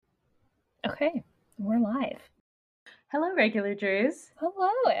Okay, we're live. Hello, regular Drews. Hello,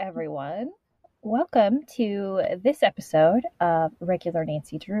 everyone. Welcome to this episode of Regular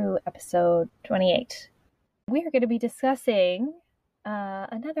Nancy Drew, episode 28. We are going to be discussing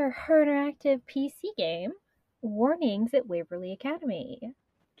another interactive PC game, Warnings at Waverly Academy.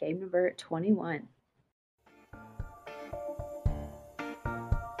 Game number 21.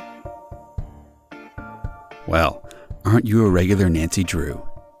 Well, aren't you a regular Nancy Drew?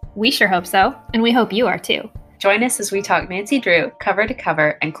 We sure hope so, and we hope you are too. Join us as we talk Nancy Drew cover to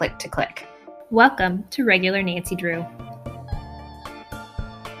cover and click to click. Welcome to Regular Nancy Drew.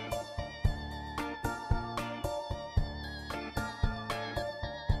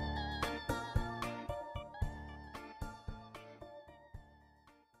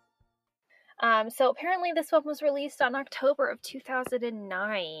 So apparently this one was released on October of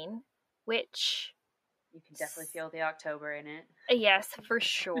 2009, which... You can definitely feel the October in it. Yes, for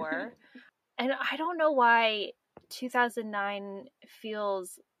sure. And I don't know why 2009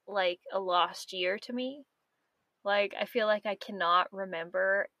 feels like a lost year to me. Like, I feel like I cannot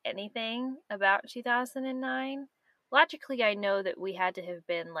remember anything about 2009. Logically, I know that we had to have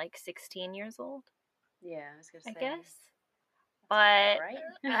been like 16 years old. Yeah, I was going to say. I guess. But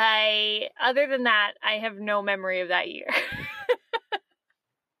right? other than that, I have no memory of that year.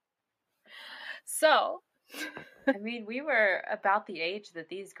 So, I mean, we were about the age that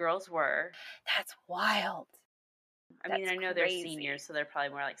these girls were. That's wild. I mean, I know they're seniors, so they're probably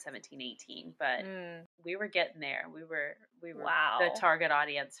more like 17, 18, but we were getting there. We were wow. The target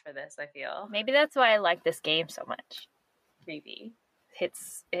audience for this, I feel. Maybe that's why I like this game so much. Maybe. It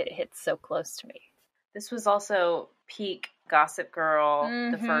hits so close to me. This was also peak Gossip Girl,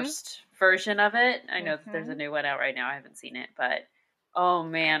 the first version of it. I know that there's a new one out right now. I haven't seen it, but oh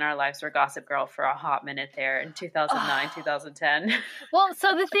man, our lives were Gossip Girl for a hot minute there in 2009, 2010. Well,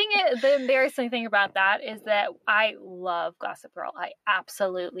 so the embarrassing thing about that is that I love Gossip Girl. I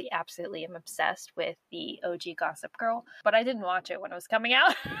absolutely am obsessed with the OG Gossip Girl, but I didn't watch it when it was coming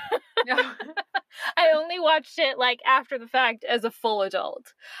out. No. I only watched it like after the fact as a full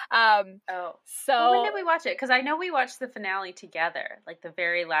adult. So well, when did we watch it? Because I know we watched the finale together, like the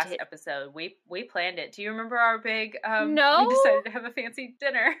very last episode. We planned it. Do you remember our big? No, we decided to have a fancy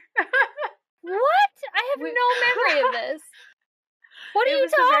dinner. What? I have no memory of this. What are you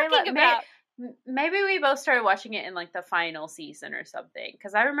talking about? Maybe we both started watching it in like the final season or something.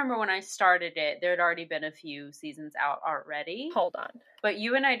 Because I remember when I started it, there had already been a few seasons out already. Hold on. But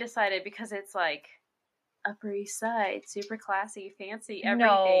you and I decided because it's like Upper East Side, super classy, fancy, everything.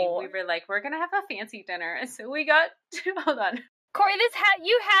 No. We were like, we're going to have a fancy dinner. And so we got hold on. Corey,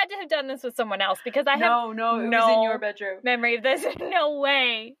 you had to have done this with someone else because I have it was in your bedroom. Memory of this. No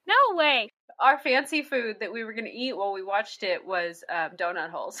way. Our fancy food that we were going to eat while we watched it was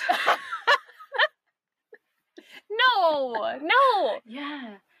donut holes. No.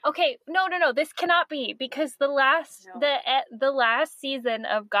 Yeah. Okay, no. This cannot be because the last season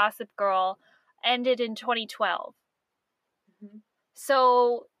of Gossip Girl ended in 2012. Mm-hmm.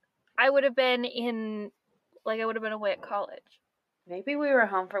 So I would have been away at college. Maybe we were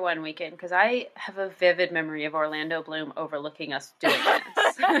home for one weekend because I have a vivid memory of Orlando Bloom overlooking us doing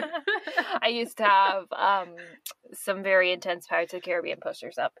this. I used to have some very intense Pirates of the Caribbean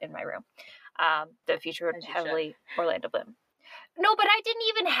posters up in my room that featured heavily Orlando Bloom. No, but I didn't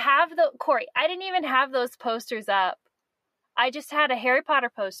even have those posters up. I just had a Harry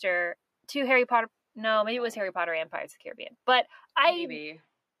Potter poster, maybe it was Harry Potter and Pirates of the Caribbean. But I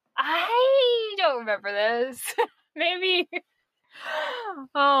don't remember this. Maybe.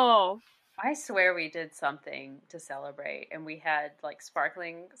 Oh. I swear we did something to celebrate, and we had like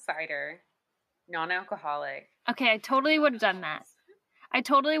sparkling cider, non-alcoholic. Okay, I totally would have done that. I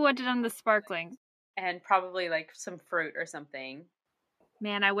totally would have done the sparkling. And probably like some fruit or something.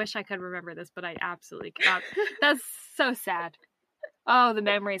 Man, I wish I could remember this, but I absolutely cannot. That's so sad. Oh, the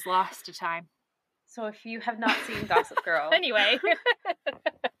memory's lost to time. So if you have not seen Gossip Girl... Anyway.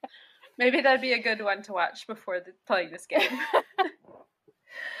 Maybe that'd be a good one to watch before playing this game.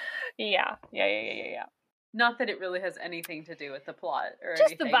 Yeah. Not that it really has anything to do with the plot or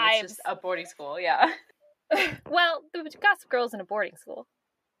just anything. The vibes. It's just a boarding school, yeah. Well, the Gossip Girl's in a boarding school.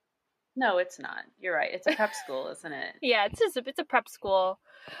 No, it's not. You're right. It's a prep school, isn't it? Yeah, it's a prep school.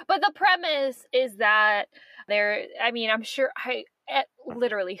 But the premise is that I'm sure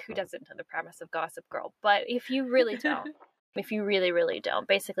literally who doesn't know the premise of Gossip Girl? But if you really don't, if you really, really don't,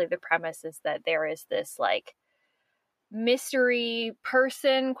 basically the premise is that there is this like mystery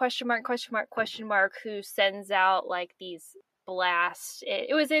person, question mark, who sends out like these blasts.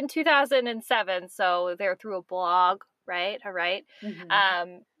 It was in 2007, so they're through a blog, right? All right.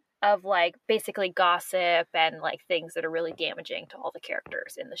 Mm-hmm. of like basically gossip and like things that are really damaging to all the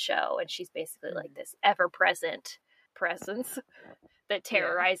characters in the show. And she's basically like this ever-present presence that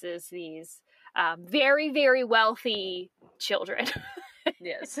terrorizes these very, very wealthy children.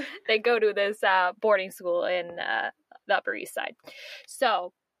 Yes. They go to this boarding school in the Upper East Side.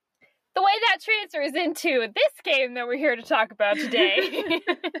 So the way that transfers into this game that we're here to talk about today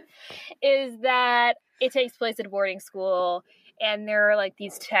is that it takes place at a boarding school, and there are like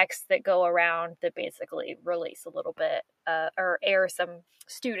these texts that go around that basically release a little bit or air some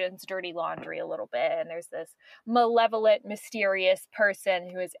students' dirty laundry a little bit. And there's this malevolent, mysterious person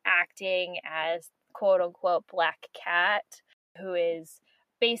who is acting as quote unquote Black Cat, who is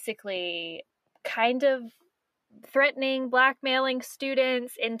basically kind of threatening, blackmailing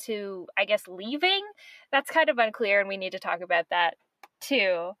students into, I guess, leaving. That's kind of unclear, and we need to talk about that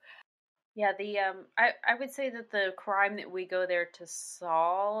too. Yeah, I would say that the crime that we go there to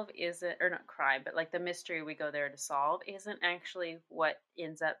solve isn't, or not crime, but like the mystery we go there to solve isn't actually what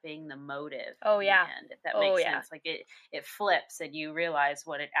ends up being the motive. Oh yeah, if that makes sense. Like it flips and you realize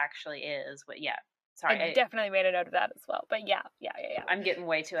what it actually is. But yeah, sorry, I definitely made a note of that as well. But yeah. I'm getting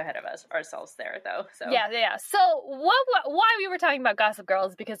way too ahead of ourselves there, though. So yeah. So why we were talking about Gossip Girl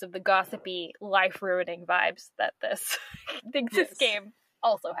is because of the gossipy, life-ruining vibes that this this game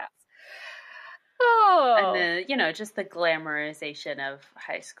also has. Oh. And the, just the glamorization of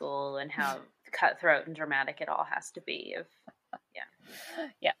high school and how cutthroat and dramatic it all has to be.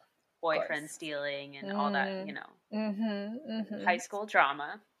 Yeah. Boyfriend stealing and all that, high school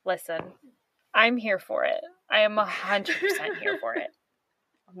drama. Listen, I'm here for it. I am 100% here for it.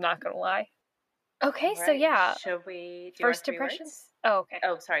 I'm not going to lie. Okay, right. So yeah. Should we do first impressions? Words? Oh, okay.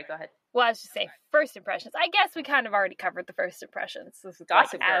 Oh, sorry, go ahead. Well, I was just saying, first impressions. I guess we kind of already covered the first impressions. This is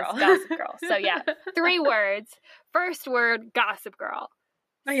Gossip Girl. As Gossip Girl. So yeah, 3 words. First word, Gossip Girl.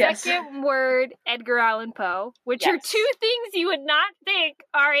 Oh, yes. Second word, Edgar Allan Poe, which are 2 things you would not think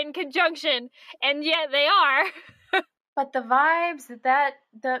are in conjunction, and yet they are. But the vibes that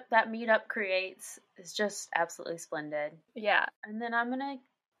meetup creates is just absolutely splendid. Yeah. And then I'm going to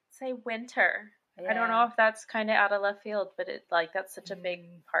say winter. I don't know if that's kind of out of left field, but that's such a big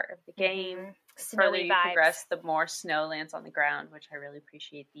part of the game. Mm-hmm. Further you progress, the more snow lands on the ground, which I really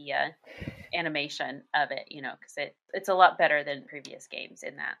appreciate the animation of it, because it's a lot better than previous games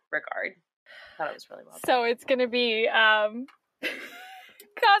in that regard. I thought it was really well done. So it's going to be Gossip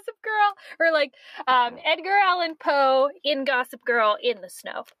Girl, or like Edgar Allan Poe in Gossip Girl in the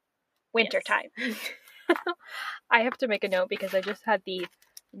snow. Wintertime. Yes. I have to make a note because I just had the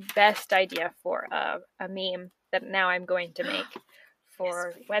best idea for a meme that now I'm going to make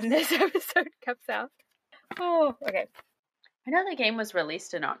for when this episode comes out. Oh, okay. I know the game was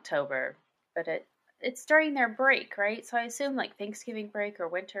released in October, but it's during their break, right? So I assume like Thanksgiving break or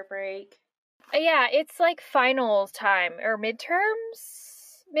winter break. Yeah, it's like finals time or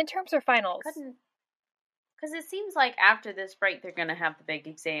midterms. Midterms or finals? Because it seems like after this break they're gonna have the big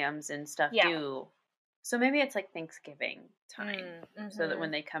exams and stuff due. So maybe it's like Thanksgiving time, so that when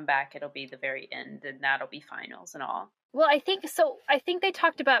they come back, it'll be the very end, and that'll be finals and all. Well, I think so. I think they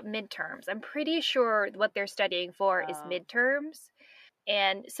talked about midterms. I'm pretty sure what they're studying for is midterms,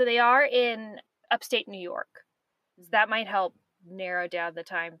 and so they are in upstate New York. So that might help narrow down the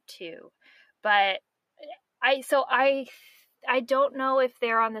time too. But I don't know if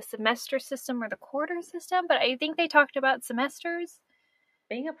they're on the semester system or the quarter system, but I think they talked about semesters.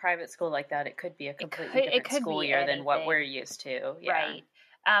 Being a private school like that, it could be a completely different school year than what we're used to. Yeah. Right.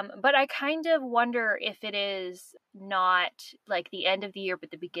 But I kind of wonder if it is not like the end of the year,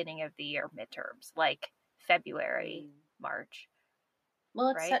 but the beginning of the year midterms, like February, March.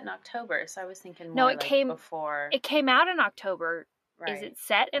 Well, it's set in October, so I was thinking more before. It came out in October. Right. Is it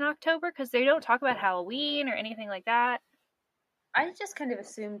set in October? Because they don't talk about Halloween or anything like that. I just kind of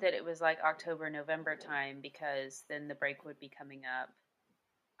assumed that it was like October, November time, because then the break would be coming up.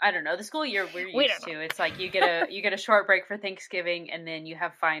 I don't know. The school year we're used to, it's like you get a short break for Thanksgiving, and then you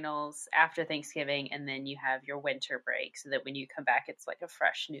have finals after Thanksgiving, and then you have your winter break, so that when you come back, it's like a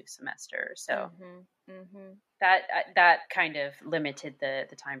fresh new semester. So that kind of limited the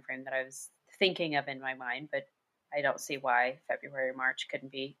time frame that I was thinking of in my mind, but I don't see why February, March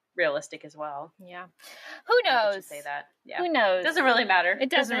couldn't be realistic as well. Yeah. Who knows? I should say that. Yeah. Who knows? It doesn't really matter.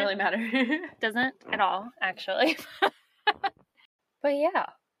 It doesn't really matter. Doesn't at all, actually. But yeah.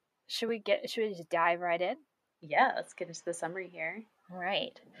 Should we just dive right in? Yeah, let's get into the summary here. All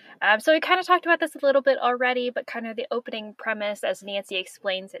right. So we kind of talked about this a little bit already, but kind of the opening premise, as Nancy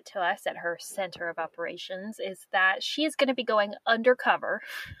explains it to us at her center of operations, is that she is going to be going undercover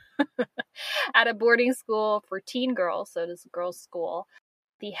at a boarding school for teen girls, so it is a girls' school,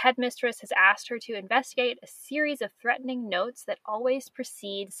 the headmistress has asked her to investigate a series of threatening notes that always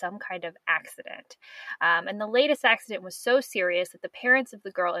precede some kind of accident. And the latest accident was so serious that the parents of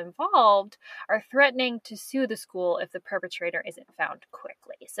the girl involved are threatening to sue the school if the perpetrator isn't found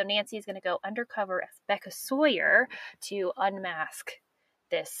quickly. So Nancy is going to go undercover as Becca Sawyer to unmask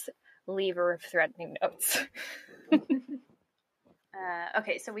this lever of threatening notes.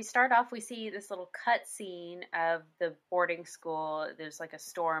 Okay, so we start off, we see this little cut scene of the boarding school. There's like a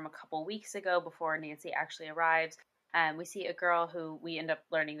storm a couple weeks ago before Nancy actually arrives. We see a girl who we end up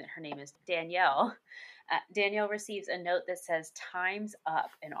learning that her name is Danielle. Danielle receives a note that says "Time's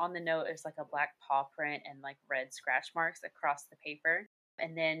Up," and on the note is like a black paw print and like red scratch marks across the paper.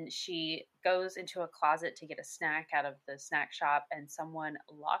 And then she goes into a closet to get a snack out of the snack shop, and someone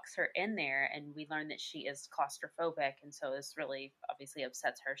locks her in there. And we learn that she is claustrophobic, and so this really obviously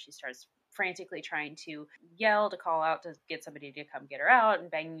upsets her. She starts frantically trying to yell, to call out to get somebody to come get her out,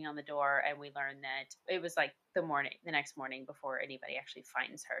 and banging on the door. And we learn that it was like the next morning before anybody actually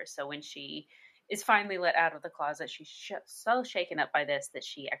finds her. So when she is finally let out of the closet, she's so shaken up by this that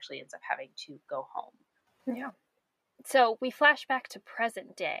she actually ends up having to go home. Yeah. So we flash back to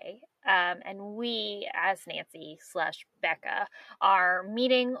present day, and we, as Nancy / Becca, are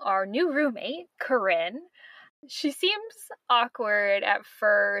meeting our new roommate, Corinne. She seems awkward at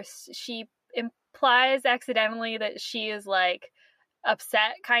first. She implies accidentally that she is like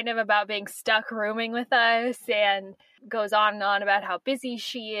upset kind of about being stuck rooming with us, and goes on and on about how busy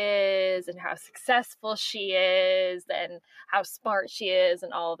she is and how successful she is and how smart she is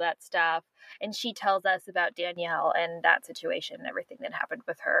and all of that stuff. And she tells us about Danielle and that situation and everything that happened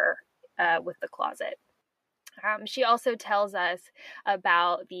with her with the closet. She also tells us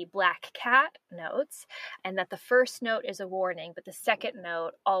about the black cat notes, and that the first note is a warning, but the second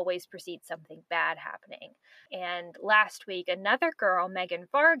note always precedes something bad happening. And last week, another girl, Megan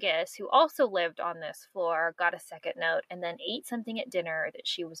Vargas, who also lived on this floor, got a second note and then ate something at dinner that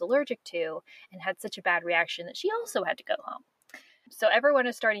she was allergic to and had such a bad reaction that she also had to go home. So everyone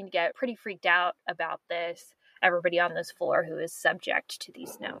is starting to get pretty freaked out about this, everybody on this floor who is subject to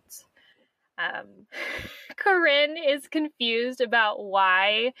these notes. Corinne is confused about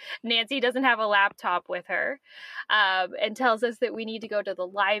why Nancy doesn't have a laptop with her, and tells us that we need to go to the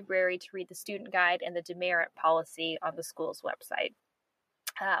library to read the student guide and the demerit policy on the school's website.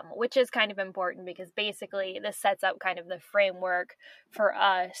 Which is kind of important because basically this sets up kind of the framework for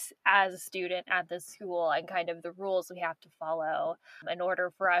us as a student at the school and kind of the rules we have to follow in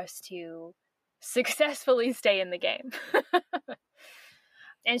order for us to successfully stay in the game.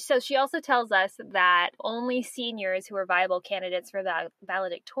 And so she also tells us that only seniors who are viable candidates for the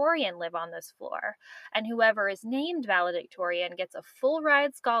valedictorian live on this floor, and whoever is named valedictorian gets a full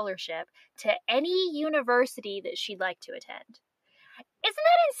ride scholarship to any university that she'd like to attend. Isn't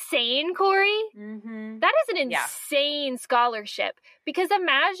that insane, Corey? Mm-hmm. That is an insane scholarship. Because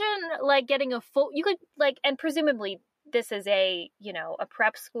imagine like getting a full, you could like, and presumably this is a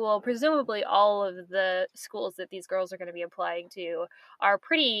prep school. Presumably all of the schools that these girls are going to be applying to are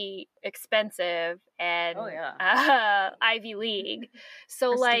pretty expensive and Ivy League.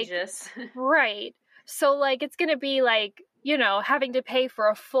 So prestigious. Right. So like it's going to be like, having to pay for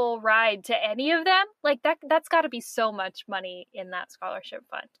a full ride to any of them. Like that's got to be so much money in that scholarship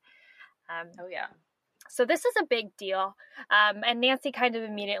fund. So this is a big deal. And Nancy kind of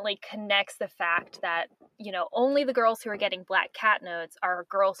immediately connects the fact that, only the girls who are getting black cat notes are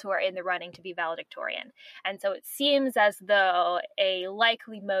girls who are in the running to be valedictorian. And so it seems as though a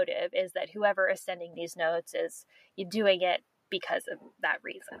likely motive is that whoever is sending these notes is doing it because of that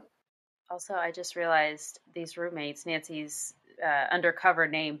reason. Also, I just realized these roommates, Nancy's undercover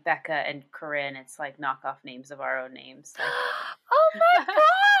name, Becca and Corinne, it's like knockoff names of our own names. Like... Oh my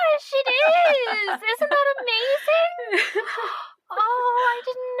gosh, it is! Isn't that amazing? Oh, I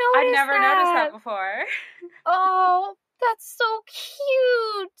didn't notice I'd never noticed that before. Oh, that's so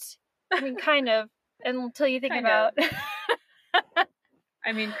cute. I mean, kind of, until you think about...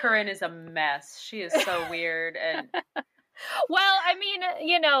 I mean, Corinne is a mess. She is so weird and... Well, I mean,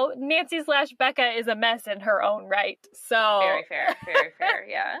 Nancy / Becca is a mess in her own right, so... Very fair,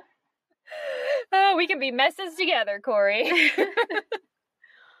 yeah. Oh, we can be messes together, Corey.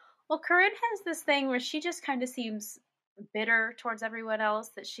 Well, Corinne has this thing where she just kind of seems bitter towards everyone else,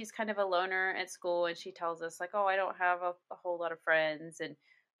 that she's kind of a loner at school, and she tells us, like, oh, I don't have a whole lot of friends, and,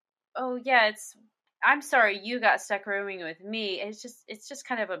 oh, yeah, I'm sorry you got stuck rooming with me. It's just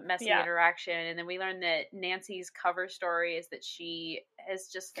kind of a messy interaction. And then we learn that Nancy's cover story is that she has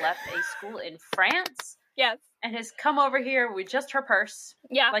just left a school in France. Yes. And has come over here with just her purse.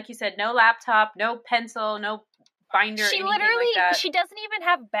 Yeah. Like you said, no laptop, no pencil, no binder, anything like that. She doesn't even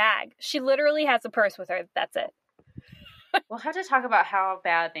have a bag. She literally has a purse with her. That's it. We'll have to talk about how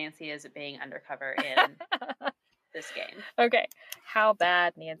bad Nancy is at being undercover in this game. Okay. How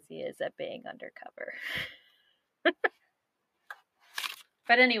bad Nancy is at being undercover.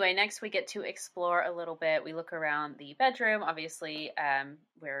 But anyway, next we get to explore a little bit. We look around the bedroom. Obviously,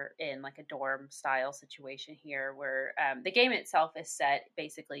 we're in like a dorm style situation here where the game itself is set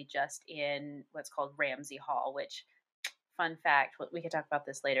basically just in what's called Ramsey Hall, which, fun fact, we could talk about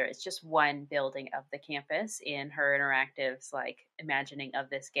this later, it's just one building of the campus. In her interactives, like imagining of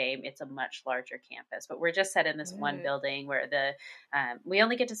this game, it's a much larger campus, but we're just set in this one building where we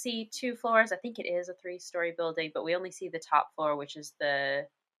only get to see 2 floors. I think it is a 3-story building, but we only see the top floor, which is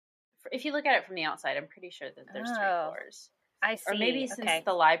if you look at it from the outside, I'm pretty sure that there's 3 floors. I see. Or maybe since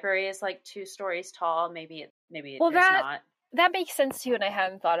the library is like 2 stories tall, maybe there's not. That makes sense too, and I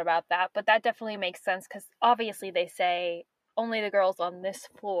hadn't thought about that, but that definitely makes sense because obviously they say only the girls on this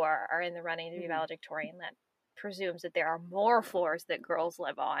floor are in the running to be valedictorian. That presumes that there are more floors that girls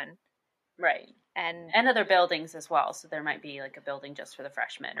live on. Right. And other buildings as well, so there might be like a building just for the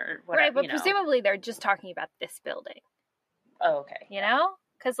freshmen or whatever. Right, but presumably they're just talking about this building. Oh, okay. You know?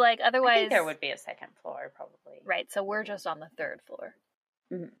 Because like otherwise... I think there would be a second floor, probably. Right, so we're just on the 3rd floor.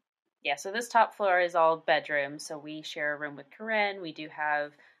 Mm-hmm. Yeah, so this top floor is all bedrooms, so we share a room with Corinne. We do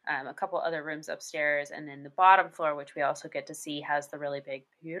have a couple other rooms upstairs, and then the bottom floor, which we also get to see, has the really big,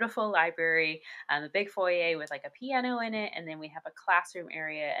 beautiful library, a big foyer with like a piano in it, and then we have a classroom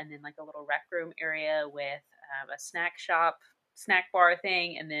area, and then like a little rec room area with a snack bar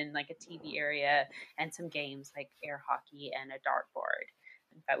thing, and then like a TV area and some games like air hockey and a dartboard.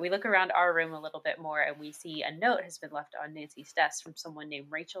 But we look around our room a little bit more and we see a note has been left on Nancy's desk from someone named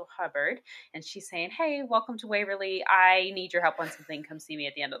Rachel Hubbard. And she's saying, hey, welcome to Waverly. I need your help on something. Come see me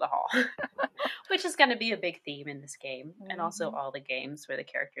at the end of the hall. Which is going to be a big theme in this game. And also all the games where the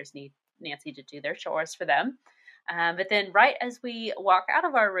characters need Nancy to do their chores for them. But then right as we walk out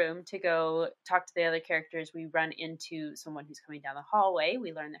of our room to go talk to the other characters, we run into someone who's coming down the hallway.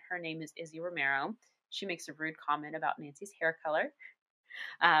 We learn that her name is Izzy Romero. She makes a rude comment about Nancy's hair color.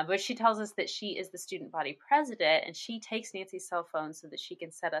 But she tells us that she is the student body president, and she takes Nancy's cell phone so that she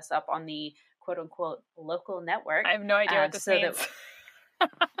can set us up on the quote-unquote local network. I have no idea what this means.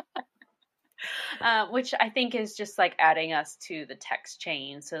 Which I think is just like adding us to the text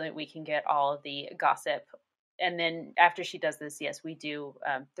chain so that we can get all of the gossip. And then after she does this, yes, we do,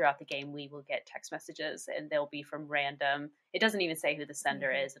 throughout the game, we will get text messages and they'll be from random. It doesn't even say who the sender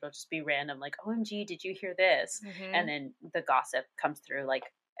is. It'll just be random, like, OMG, did you hear this? And then the gossip comes through like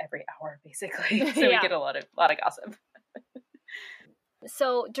every hour, basically. So we get a lot of gossip.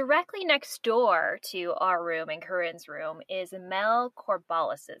 So directly next door to our room and Corinne's room is Mel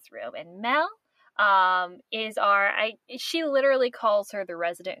Corballis's room. And Mel is she literally calls her the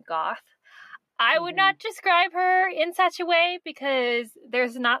resident goth. I would not describe her in such a way because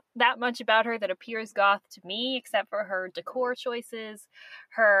there's not that much about her that appears goth to me, except for her decor choices,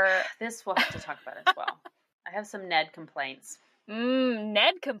 This we'll have to talk about as well. I have some Ned complaints.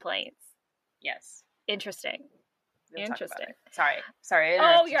 Ned complaints? Yes. Interesting. We'll Interesting. Sorry.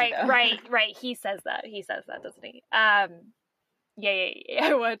 Right. He says that, doesn't he? Yeah.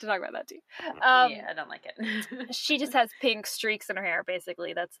 I wanted to talk about that too. Yeah, I don't like it. She just has pink streaks in her hair,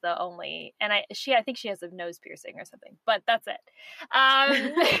 basically. That's the only, and I think she has a nose piercing or something, but that's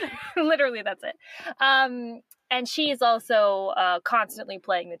it. Literally, that's it. And she is also constantly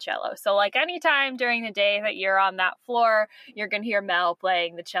playing the cello. So, like, anytime during the day that you're on that floor, you're gonna hear Mel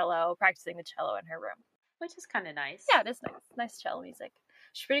playing the cello, practicing the cello in her room, which is kind of nice. Yeah, it is nice. Nice cello music.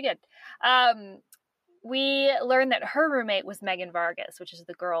 She's pretty good. We learned that her roommate was Megan Vargas, which is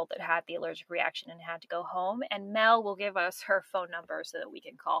the girl that had the allergic reaction and had to go home. And Mel will give us her phone number so that we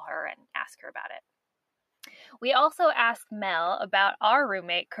can call her and ask her about it. We also asked Mel about our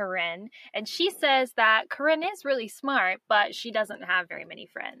roommate, Corinne, and she says that Corinne is really smart, but she doesn't have very many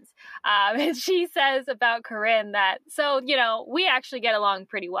friends. And she says about Corinne that, we actually get along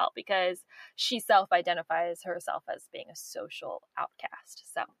pretty well because she self-identifies herself as being a social outcast.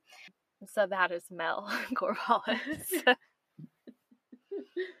 So that is Mel Corvallis.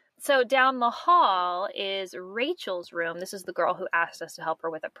 So down the hall is Rachel's room. This is the girl who asked us to help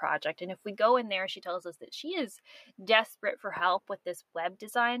her with a project. And if we go in there, she tells us that she is desperate for help with this web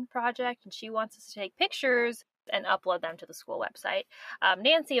design project. And she wants us to take pictures and upload them to the school website.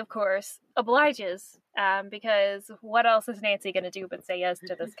 Nancy, of course, obliges because what else is Nancy going to do but say yes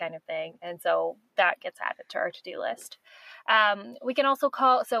to this kind of thing? And so that gets added to our to-do list. We can also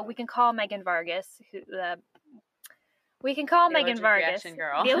call Megan Vargas, who We can call The Megan allergic Vargas reaction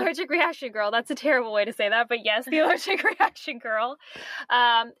girl. the allergic reaction girl. That's a terrible way to say that, but yes, the allergic reaction girl.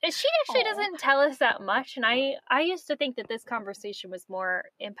 She actually doesn't tell us that much, and I used to think that this conversation was more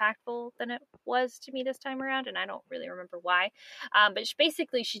impactful than it was to me this time around, and I don't really remember why. But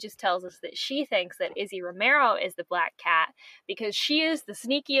basically, she just tells us that she thinks that Izzy Romero is the black cat because she is the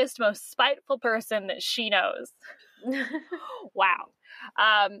sneakiest, most spiteful person that she knows. Wow.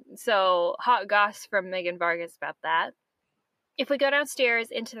 So hot goss from Megan Vargas about that. If we go downstairs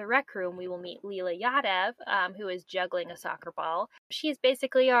into the rec room, we will meet Leela Yadev, who is juggling a soccer ball. She is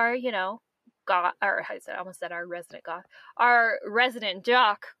basically our, goth, or I almost said our resident goth, our resident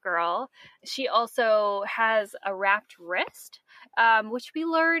jock girl. She also has a wrapped wrist, which we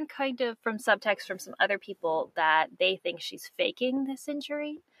learn kind of from subtext from some other people that they think she's faking this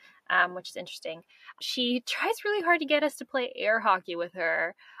injury, which is interesting. She tries really hard to get us to play air hockey with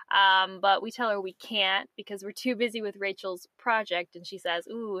her. But we tell her we can't because we're too busy with Rachel's project, and she says,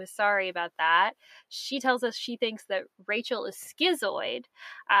 ooh, sorry about that. She tells us she thinks that Rachel is schizoid.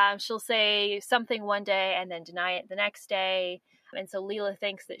 She'll say something one day and then deny it the next day. And so Leela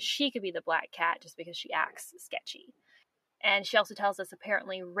thinks that she could be the black cat just because she acts sketchy. And she also tells us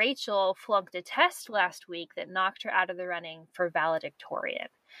apparently Rachel flunked a test last week that knocked her out of the running for valedictorian.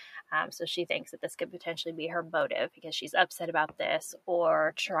 So she thinks that this could potentially be her motive because she's upset about this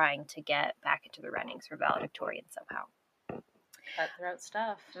or trying to get back into the runnings for valedictorian somehow. Cutthroat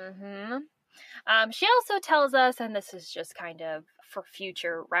stuff. She also tells us, and this is just kind of for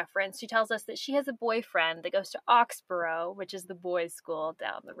future reference, she tells us that she has a boyfriend that goes to Oxborough, which is the boys' school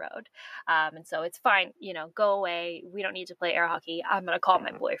down the road. And so it's fine, go away. We don't need to play air hockey. I'm going to call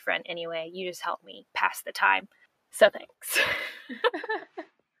my boyfriend anyway. You just help me pass the time. So thanks.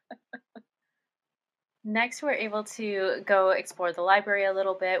 Next, we're able to go explore the library a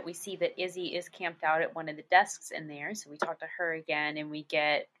little bit. We see that Izzy is camped out at one of the desks in there, so we talk to her again, and we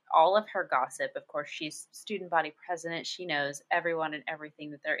get all of her gossip. Of course, she's student body president. She knows everyone and everything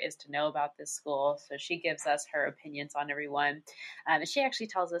that there is to know about this school, so she gives us her opinions on everyone. And she actually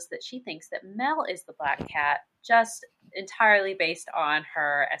tells us that she thinks that Mel is the black cat, just entirely based on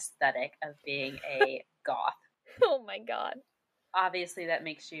her aesthetic of being a goth. Oh my God. Obviously, that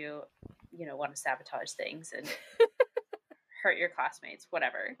makes you want to sabotage things and hurt your classmates,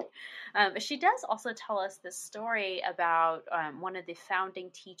 whatever. But she does also tell us this story about one of the founding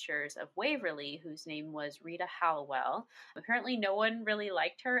teachers of Waverly, whose name was Rita Hallowell. Apparently, no one really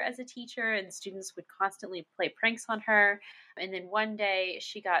liked her as a teacher, and students would constantly play pranks on her. And then one day,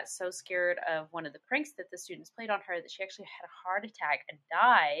 she got so scared of one of the pranks that the students played on her that she actually had a heart attack and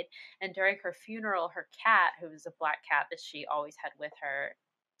died. And during her funeral, her cat, who was a black cat that she always had with her,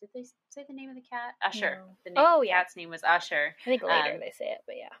 did they say the name of the cat? Usher. No. The cat's name was Usher. I think later they say it,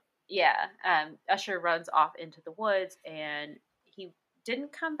 but yeah. Yeah. Usher runs off into the woods, and he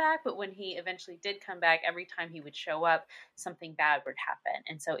didn't come back, but when he eventually did come back, every time he would show up, something bad would happen.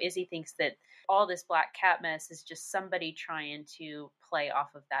 And so Izzy thinks that all this black cat mess is just somebody trying to play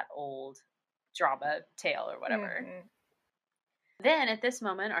off of that old drama tale or whatever. Mm-hmm. Then at this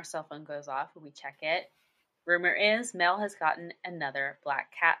moment, our cell phone goes off and we check it. Rumor is Mel has gotten another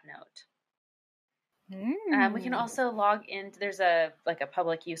black cat note. We can also log in. There's a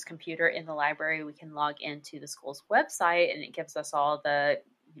public use computer in the library. We can log into the school's website, and it gives us all the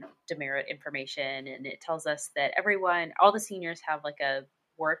demerit information, and it tells us that all the seniors have like a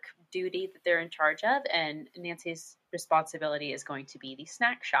work duty that they're in charge of, and Nancy's responsibility is going to be the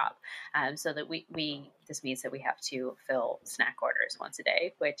snack shop. So that this means that we have to fill snack orders once a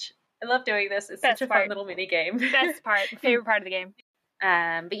day, which I love doing this. It's such a fun little mini game. Best part, favorite part of the game.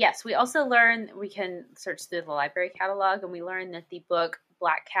 But yes, we also learn, we can search through the library catalog, and we learn that the book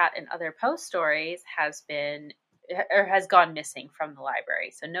Black Cat and Other Post Stories has gone missing from the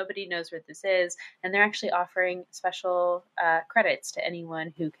library. So nobody knows where this is, and they're actually offering special credits to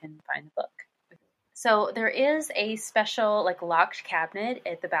anyone who can find the book. So there is a special locked cabinet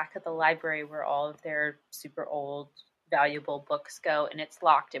at the back of the library where all of their super old valuable books go, and it's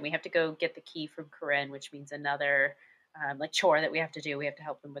locked, and we have to go get the key from Corinne, which means another chore that we have to do. We have to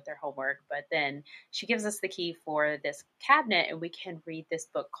help them with their homework, but then she gives us the key for this cabinet, and we can read this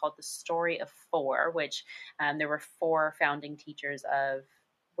book called The Story of Four, which there were 4 founding teachers of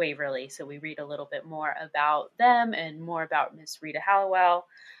Waverly, so we read a little bit more about them and more about Miss Rita Hallowell,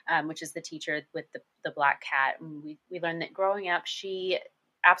 which is the teacher with the black cat. And we learned that growing up, she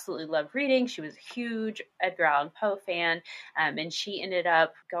absolutely loved reading. She was a huge Edgar Allan Poe fan, and she ended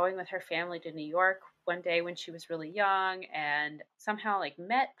up going with her family to New York one day when she was really young and somehow like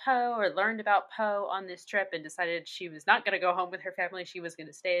met Poe or learned about Poe on this trip and decided she was not going to go home with her family. She was going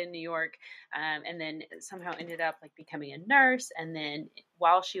to stay in New York, and then somehow ended up like becoming a nurse. And then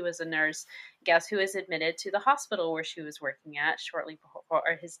while she was a nurse, guess who was admitted to the hospital where she was working at shortly before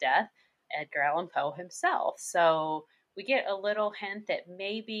his death? Edgar Allan Poe himself. So we get a little hint that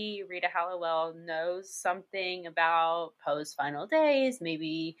maybe Rita Halliwell knows something about Poe's final days.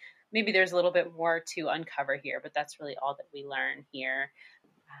 Maybe there's a little bit more to uncover here, but that's really all that we learn here,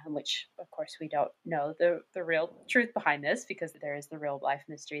 which, of course, we don't know the real truth behind this because there is the real life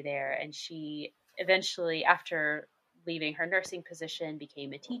mystery there. And she eventually, after leaving her nursing position,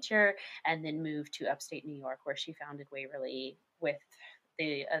 became a teacher and then moved to upstate New York, where she founded Waverly with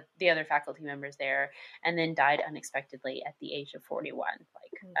the other faculty members there, and then died unexpectedly at the age of 41,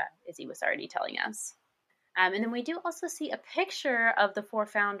 like Izzy was already telling us. And then we do also see a picture of the 4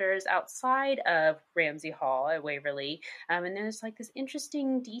 founders outside of Ramsey Hall at Waverly. And there's like this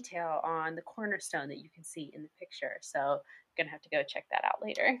interesting detail on the cornerstone that you can see in the picture. So I'm going to have to go check that out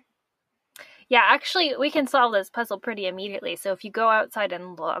later. Yeah, actually, we can solve this puzzle pretty immediately. So if you go outside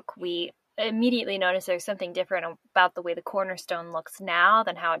and look, we immediately notice there's something different about the way the cornerstone looks now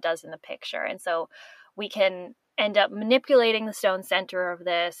than how it does in the picture. And so we can end up manipulating the stone center of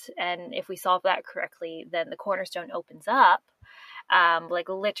this, and if we solve that correctly, then the cornerstone opens up, like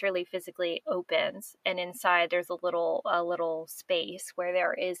literally physically opens, and inside there's a little space where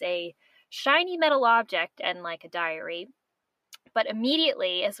there is a shiny metal object and like a diary. But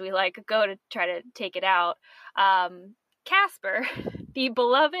immediately as we like go to try to take it out, Casper, the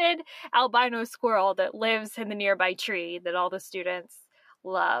beloved albino squirrel that lives in the nearby tree that all the students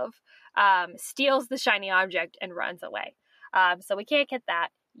love, steals the shiny object and runs away. So we can't get that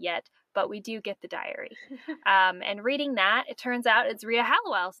yet, but we do get the diary. And reading that, it turns out it's Rita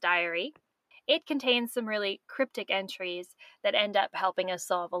Halliwell's diary. It contains some really cryptic entries that end up helping us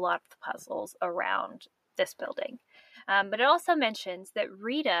solve a lot of the puzzles around this building. But it also mentions that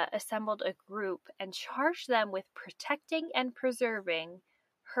Rita assembled a group and charged them with protecting and preserving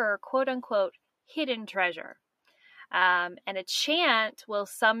her quote-unquote hidden treasure. And a chant will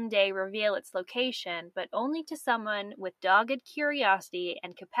someday reveal its location, but only to someone with dogged curiosity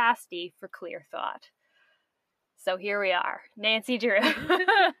and capacity for clear thought. So here we are, Nancy Drew.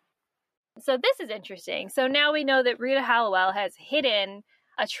 So this is interesting. So now we know that Rita Halliwell has hidden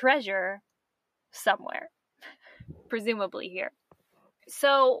a treasure somewhere, presumably here.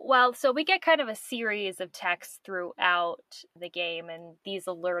 So we get kind of a series of texts throughout the game, and these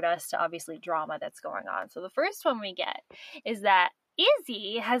alert us to obviously drama that's going on. So the first one we get is that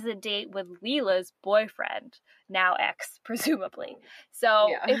Izzy has a date with Leela's boyfriend, now ex, presumably. So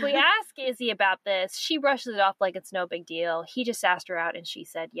if we ask Izzy about this, she brushes it off like it's no big deal. He just asked her out and she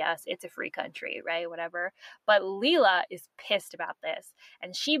said, yes, it's a free country, right? Whatever. But Leela is pissed about this,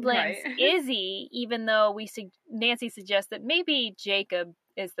 and she blames Izzy, even though Nancy suggests that maybe Jacob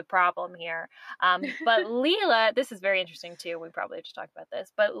is the problem here. But Leela, this is very interesting too. We probably have to talk about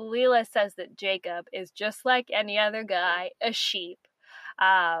this. But Leela says that Jacob is just like any other guy, a sheep.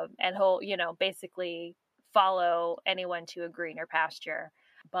 And he'll, basically follow anyone to a greener pasture.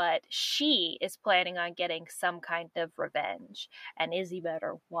 But she is planning on getting some kind of revenge. And Izzy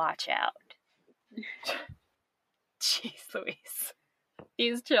better watch out. Jeez Louise.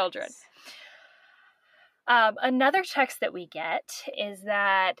 These children. Another text that we get is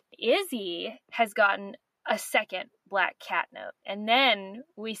that Izzy has gotten a second black cat note. And then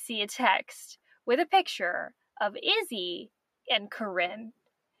we see a text with a picture of Izzy and Corinne.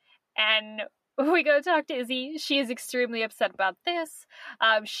 And we go talk to Izzy. She is extremely upset about this.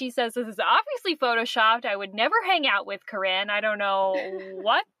 She says this is obviously photoshopped. I would never hang out with Corinne. I don't know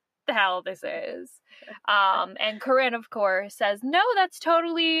what the hell this is. And Corinne, of course, says, no, that's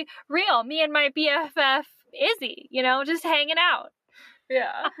totally real. Me and my BFF Izzy, just hanging out.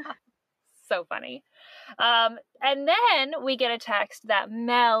 Yeah. So funny. And then we get a text that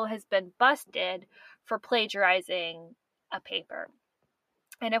Mel has been busted for plagiarizing a paper.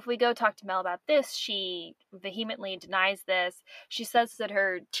 And if we go talk to Mel about this, she vehemently denies this. She says that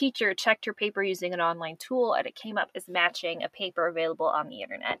her teacher checked her paper using an online tool, and it came up as matching a paper available on the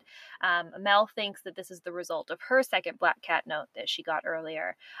internet. Mel thinks that this is the result of her second black cat note that she got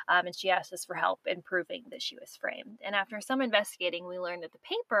earlier, and she asked us for help in proving that she was framed. And after some investigating, we learned that the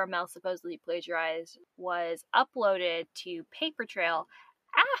paper Mel supposedly plagiarized was uploaded to Paper Trail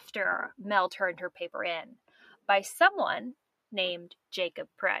after Mel turned her paper in by someone named Jacob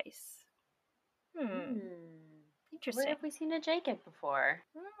Price. Interesting. Where have we seen a Jacob before?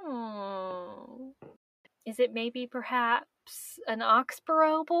 Is it maybe perhaps an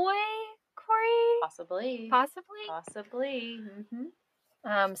Oxborough boy? ? laboratory? Possibly.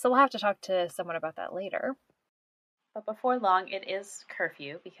 Mm-hmm. So we'll have to talk to someone about that later. But before long, it is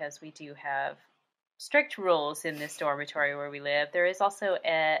curfew because we do have strict rules in this dormitory where we live. There is also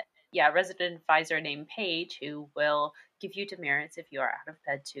a resident advisor named Paige who will give you demerits if you are out of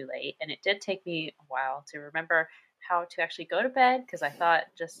bed too late. And it did take me a while to remember how to actually go to bed because I thought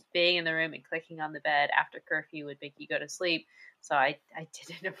just being in the room and clicking on the bed after curfew would make you go to sleep. So I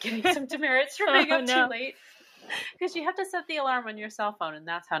did end up getting some demerits for being up too late. Because you have to set the alarm on your cell phone, and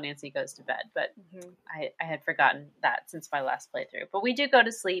that's how Nancy goes to bed. But I had forgotten that since my last playthrough. But we do go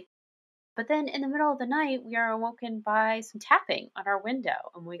to sleep. But then in the middle of the night, we are awoken by some tapping on our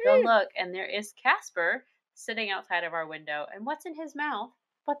window. And we go look, and there is Casper sitting outside of our window. And what's in his mouth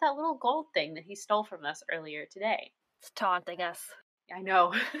but that little gold thing that he stole from us earlier today? It's taunting us. I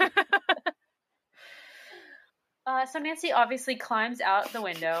know. So Nancy obviously climbs out the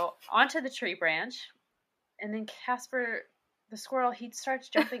window onto the tree branch. And then Casper, the squirrel, he starts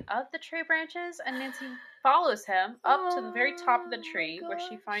jumping up the tree branches, and Nancy follows him up to the very top of the tree where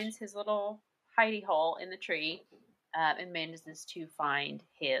she finds his little hidey hole in the tree and manages to find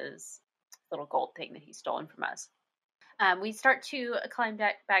his little gold thing that he's stolen from us. We start to climb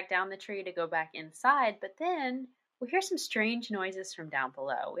back down the tree to go back inside, but then we hear some strange noises from down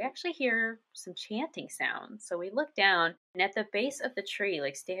below. We actually hear some chanting sounds. So we look down, and at the base of the tree,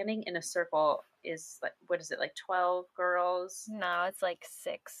 like standing in a circle, is like, what is it, like 12 girls? No, it's like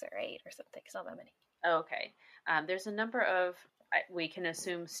 6 or 8 or something. It's not that many. Oh, okay. There's a number of, we can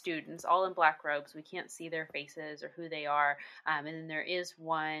assume students, all in black robes. We can't see their faces or who they are. And then there is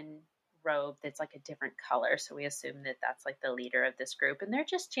one robe that's like a different color. So we assume that that's like the leader of this group. And they're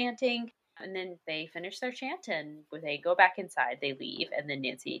just chanting. And then they finish their chant and they go back inside, they leave, and then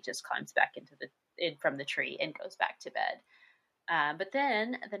Nancy just climbs back from the tree and goes back to bed. But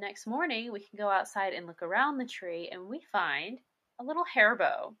then the next morning we can go outside and look around the tree and we find a little hair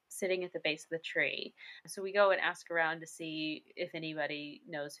bow sitting at the base of the tree. So we go and ask around to see if anybody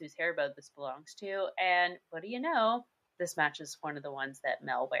knows whose hair bow this belongs to. And what do you know? This matches one of the ones that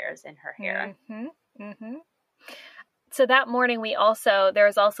Mel wears in her hair. Mm-hmm. Mm-hmm. So that morning there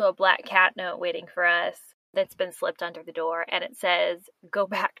was also a black cat note waiting for us that's been slipped under the door, and it says, "Go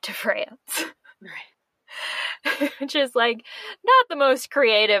back to France." Right. Which is like not the most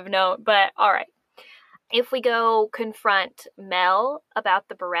creative note, but all right. If we go confront Mel about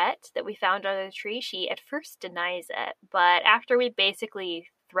the barrette that we found under the tree, she at first denies it, but after we basically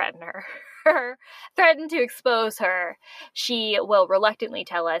threaten to expose her, she will reluctantly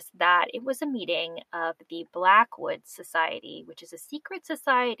tell us that it was a meeting of the Blackwood Society, which is a secret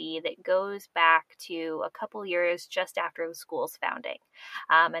society that goes back to a couple years just after the school's founding.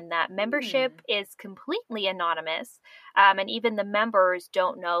 And that membership is completely anonymous, and even the members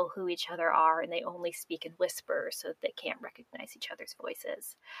don't know who each other are, and they only speak in whispers so that they can't recognize each other's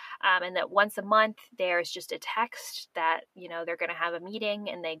voices. And that once a month there's just a text that, they're going to have a meeting,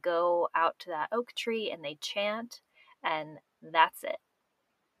 and they go out to that oak tree and they chant, and that's it.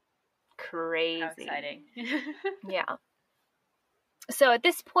 Crazy. How exciting. Yeah. So at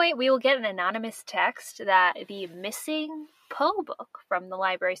this point, we will get an anonymous text that the missing Poe book from the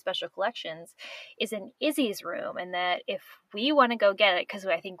library special collections is in Izzy's room, and that if we want to go get it, because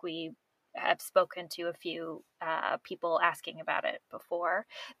I think we have spoken to a few people asking about it before,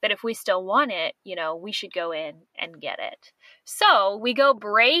 that if we still want it, we should go in and get it. So we go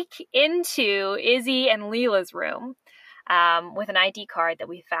break into Izzy and Leela's room with an ID card that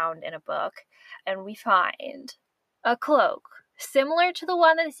we found in a book, and we find a cloak similar to the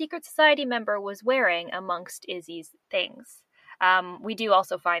one that the Secret Society member was wearing amongst Izzy's things. We do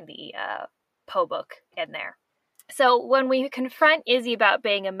also find the Poe book in there. So when we confront Izzy about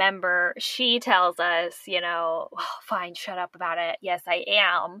being a member, she tells us, "Oh, fine, shut up about it. Yes, I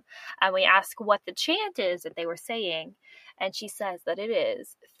am." And we ask what the chant is that they were saying. And she says that it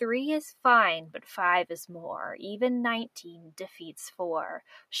is, 3 is fine, but 5 is more. Even 19 defeats 4.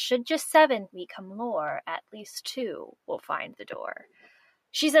 Should just 7 become lore, at least 2 will find the door.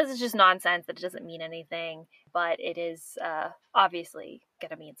 She says it's just nonsense, that it doesn't mean anything, but it is obviously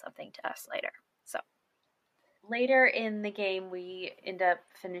going to mean something to us later. So later in the game, we end up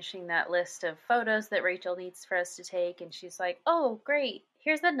finishing that list of photos that Rachel needs for us to take, and she's like, "Oh, great.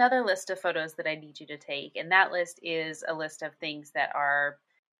 Here's another list of photos that I need you to take." And that list is a list of things that are,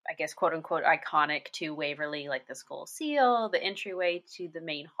 I guess, quote unquote, iconic to Waverly, like the school seal, the entryway to the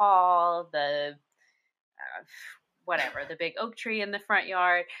main hall, the the big oak tree in the front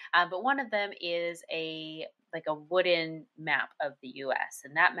yard. But one of them is a like a wooden map of the US,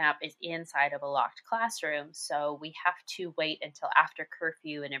 and that map is inside of a locked classroom. So we have to wait until after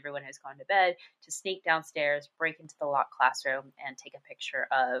curfew and everyone has gone to bed to sneak downstairs, break into the locked classroom, and take a picture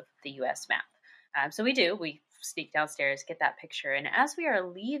of the US map. So we sneak downstairs, get that picture, and as we are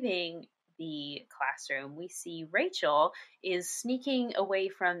leaving the classroom, we see Rachel is sneaking away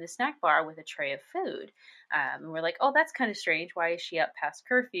from the snack bar with a tray of food. And we're like, oh, that's kind of strange. Why is she up past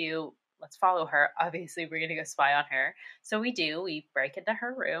curfew? Let's follow her. Obviously, we're going to go spy on her. So we do. We break into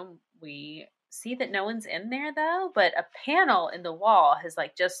her room. We see that no one's in there, though, but a panel in the wall has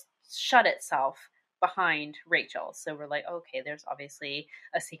like just shut itself behind Rachel. So we're like, okay, there's obviously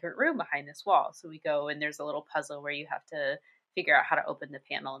a secret room behind this wall. So we go, and there's a little puzzle where you have to figure out how to open the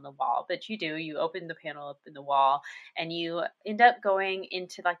panel in the wall. But you open the panel up in the wall, and you end up going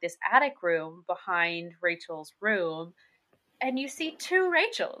into like this attic room behind Rachel's room, and you see two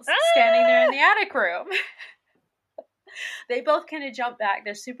Rachels standing there in the attic room. They both kind of jump back.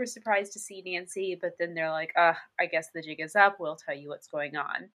 They're super surprised to see Nancy, but then they're like, I guess the jig is up. We'll tell you what's going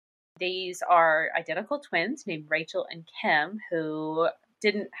on. These are identical twins named Rachel and Kim, who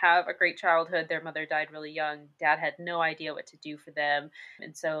didn't have a great childhood. Their mother died really young. Dad had no idea what to do for them.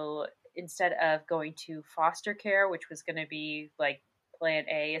 And so instead of going to foster care, which was going to be like plan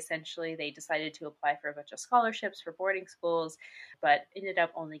A, essentially, they decided to apply for a bunch of scholarships for boarding schools, but ended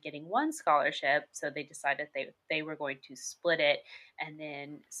up only getting one scholarship. So they decided they were going to split it, and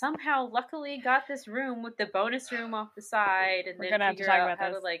then somehow luckily got this room with the bonus room off the side, and then figure out how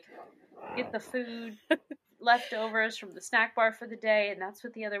to like get the food leftovers from the snack bar for the day, and that's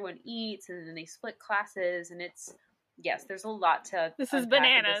what the other one eats, and then they split classes, and it's there's a lot to this is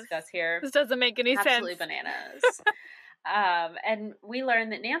bananas discuss here. This doesn't make any Absolutely sense. Bananas. And we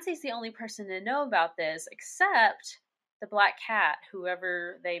learned that Nancy's the only person to know about this, except the black cat,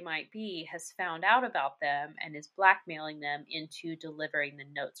 whoever they might be, has found out about them and is blackmailing them into delivering the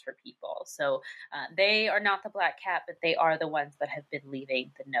notes for people. So they are not the black cat, but they are the ones that have been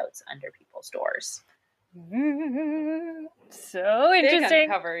leaving the notes under people's doors. So interesting. Big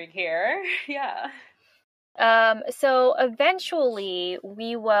uncovering here. Yeah. So eventually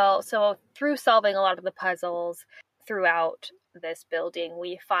through solving a lot of the puzzles throughout this building,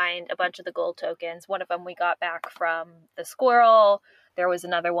 we find a bunch of the gold tokens. One of them we got back from the squirrel. There was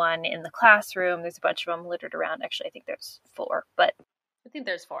another one in the classroom. There's a bunch of them littered around. Actually, I think there's 4, but I think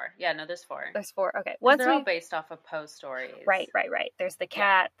there's 4. Yeah, no, there's 4. There's 4. Okay. They're all based off of Poe stories. Right. There's the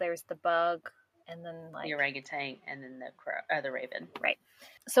cat, there's the bug, and then like the orangutan, and then the raven. Right.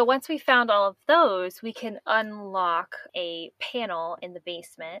 So once we found all of those, we can unlock a panel in the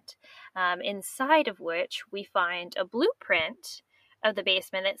basement, inside of which we find a blueprint of the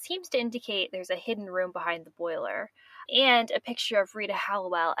basement that seems to indicate there's a hidden room behind the boiler, and a picture of Rita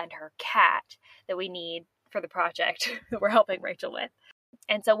Hallowell and her cat that we need for the project that we're helping Rachel with.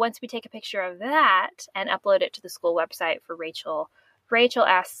 And so once we take a picture of that and upload it to the school website for Rachel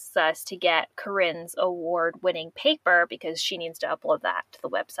asks us to get Corinne's award-winning paper because she needs to upload that to the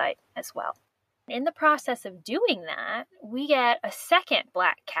website as well. In the process of doing that, we get a second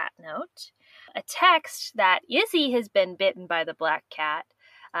black cat note, a text that Izzy has been bitten by the black cat.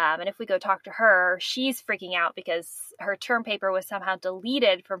 And if we go talk to her, she's freaking out because her term paper was somehow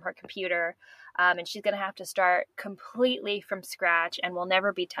deleted from her computer. And she's going to have to start completely from scratch and will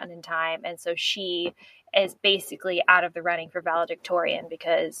never be done in time. And so she is basically out of the running for valedictorian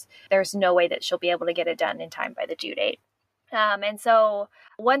because there's no way that she'll be able to get it done in time by the due date. And so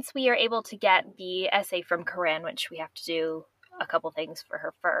once we are able to get the essay from Corinne, which we have to do a couple things for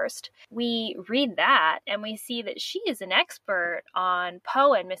her first, we read that and we see that she is an expert on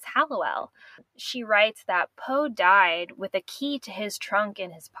Poe and Miss Hallowell. She writes that Poe died with a key to his trunk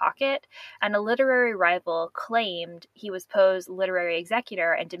in his pocket, and a literary rival claimed he was Poe's literary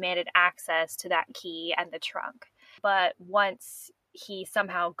executor and demanded access to that key and the trunk. But once he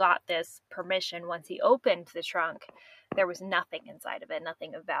somehow got this permission, once he opened the trunk, there was nothing inside of it,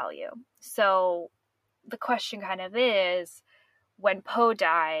 nothing of value. So the question kind of is, when Poe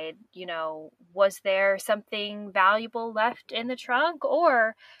died, was there something valuable left in the trunk,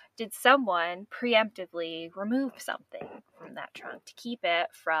 or did someone preemptively remove something from that trunk to keep it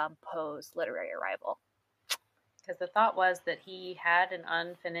from Poe's literary rival? Because the thought was that he had an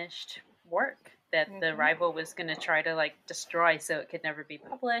unfinished work that the rival was going to try to destroy so it could never be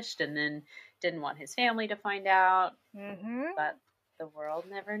published, and then didn't want his family to find out. But the world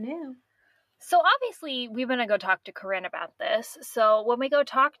never knew. So obviously we want to go talk to Corinne about this. So when we go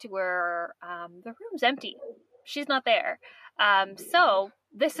talk to her, the room's empty. She's not there. So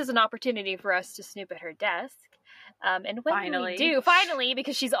this is an opportunity for us to snoop at her desk. And when we do, finally,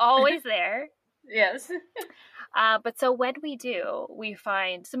 because she's always there. Yes. But so when we do, we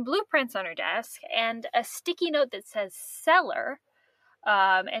find some blueprints on her desk and a sticky note that says cellar,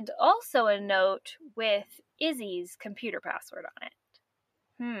 and also a note with Izzy's computer password on it.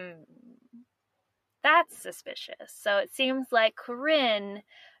 That's suspicious. So it seems like Corinne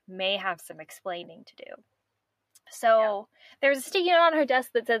may have some explaining to do. So there's a sticky note on her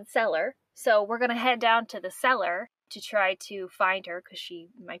desk that said cellar. So we're going to head down to the cellar to try to find her because she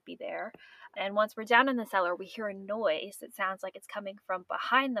might be there. And once we're down in the cellar, we hear a noise that sounds like it's coming from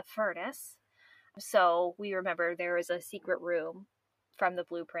behind the furnace. So we remember there is a secret room from the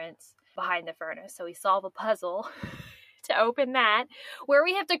blueprints behind the furnace. So we solve a puzzle to open that, where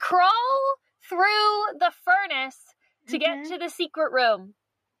we have to crawl through the furnace to get to the secret room.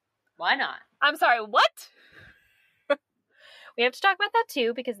 Why not? I'm sorry, what? We have to talk about that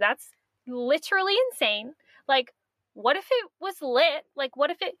too, because that's literally insane. Like, what if it was lit? Like, what?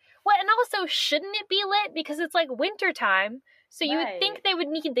 And also, shouldn't it be lit? Because it's like wintertime. So you would think they would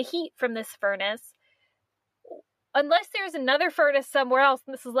need the heat from this furnace. Unless there's another furnace somewhere else,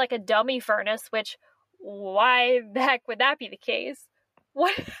 and this is like a dummy furnace, which, why the heck would that be the case?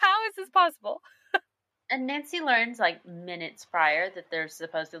 How is this possible? And Nancy learns like minutes prior that there's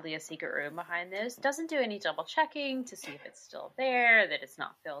supposedly a secret room behind this. Doesn't do any double checking to see if it's still there, that it's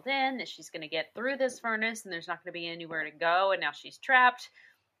not filled in, that she's going to get through this furnace and there's not going to be anywhere to go and now she's trapped.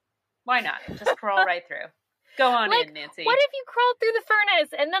 Why not? Just crawl right through. Go on in, Nancy. What if you crawled through the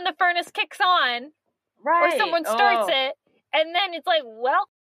furnace and then the furnace kicks on? Right. Or someone starts it and then it's like, well.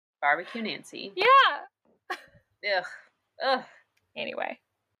 Barbecue Nancy. Yeah. Ugh. Anyway.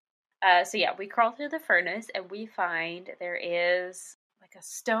 So yeah, we crawl through the furnace and we find there is like a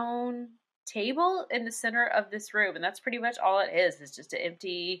stone table in the center of this room. And that's pretty much all it is. It's just an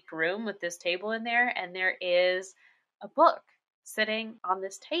empty room with this table in there. And there is a book sitting on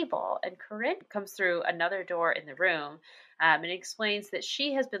this table. And Corinne comes through another door in the room and explains that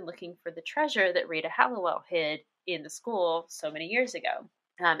she has been looking for the treasure that Rita Halliwell hid in the school so many years ago.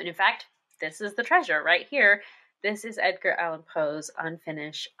 And in fact, this is the treasure right here. This is Edgar Allan Poe's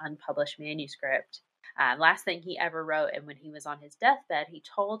unfinished, unpublished manuscript. Last thing he ever wrote, and when he was on his deathbed, he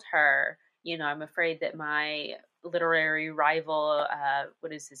told her, I'm afraid that my literary rival,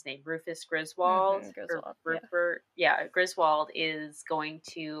 what is his name, Rufus Griswold? Griswold, Rupert, Griswold is going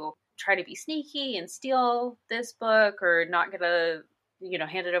to try to be sneaky and steal this book, or not gonna,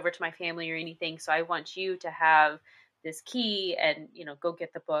 hand it over to my family or anything. So I want you to have this key and, go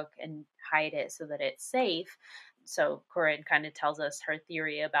get the book and hide it so that it's safe. So Corinne kind of tells us her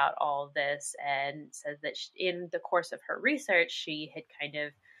theory about all of this and says that in the course of her research, she had kind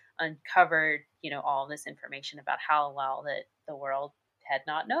of uncovered, all this information about Halliwell that the world had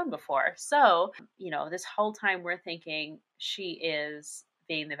not known before. So, this whole time we're thinking she is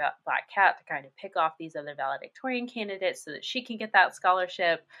being the Black Cat to kind of pick off these other valedictorian candidates so that she can get that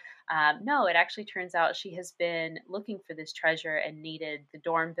scholarship. No, it actually turns out she has been looking for this treasure and needed the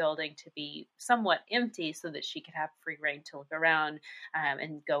dorm building to be somewhat empty so that she could have free reign to look around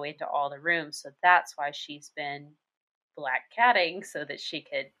and go into all the rooms. So that's why she's been black catting, so that she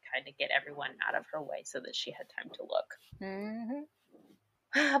could kind of get everyone out of her way so that she had time to look.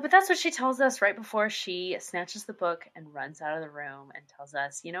 But that's what she tells us right before she snatches the book and runs out of the room and tells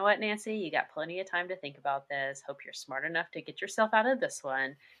us, you know what, Nancy, you got plenty of time to think about this. Hope you're smart enough to get yourself out of this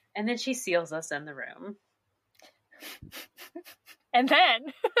one. And then she seals us in the room. And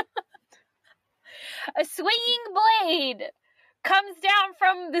then a swinging blade comes down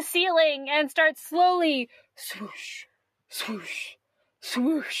from the ceiling and starts slowly swoosh, swoosh,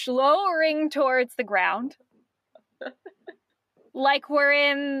 swoosh, lowering towards the ground. Like we're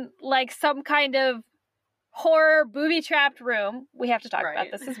in like some kind of horror booby-trapped room. We have to talk about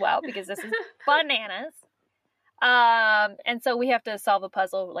this as well because this is bananas. And so we have to solve a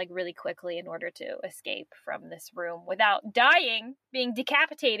puzzle like really quickly in order to escape from this room without dying, being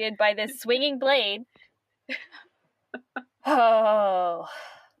decapitated by this swinging blade. Oh.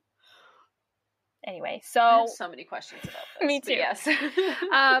 Anyway, so I have so many questions about this. Me too. Yes.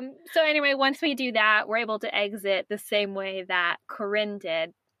 So anyway, once we do that, we're able to exit the same way that Corinne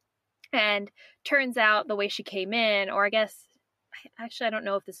did. And turns out the way she came in, or I guess actually, I don't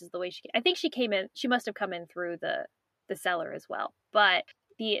know if this is the way I think she came in. She must have come in through the cellar as well. But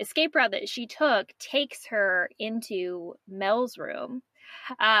the escape route that she took takes her into Mel's room.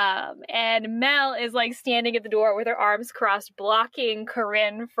 And Mel is like standing at the door with her arms crossed, blocking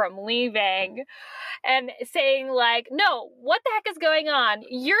Corinne from leaving and saying like, no, what the heck is going on?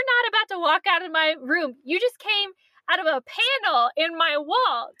 You're not about to walk out of my room. You just came out of a panel in my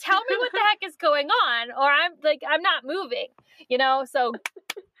wall. Tell me what the heck is going on, or I'm not moving, so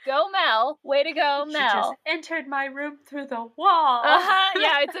Go Mel. Way to go, Mel. She just entered my room through the wall.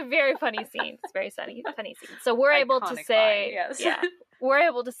 Yeah, it's a very funny scene. It's very funny scene. So we're able to say, line, yes. Yeah, we're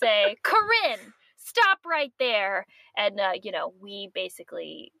able to say, Corinne, stop right there. And, we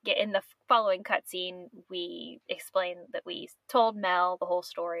basically get in the following cutscene, we explain that we told Mel the whole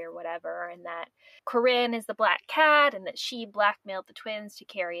story or whatever, and that Corinne is the black cat and that she blackmailed the twins to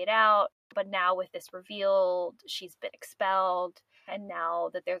carry it out. But now with this revealed, she's been expelled. And now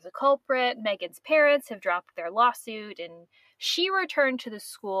that there's a culprit, Megan's parents have dropped their lawsuit, and she returned to the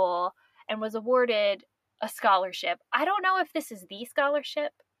school and was awarded a scholarship. I don't know if this is the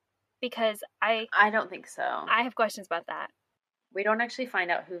scholarship, because I don't think so. I have questions about that. We don't actually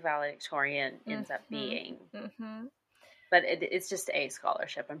find out who valedictorian ends up being. Mm-hmm. But it's just a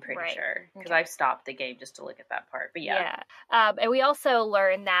scholarship, I'm pretty sure. Because I've stopped the game just to look at that part. But yeah. And we also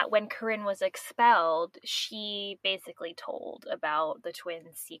learned that when Corinne was expelled, she basically told about the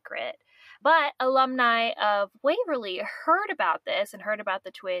twins' secret. But alumni of Waverly heard about this and heard about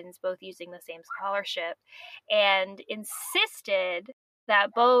the twins both using the same scholarship and insisted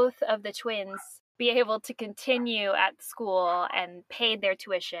that both of the twins be able to continue at school and paid their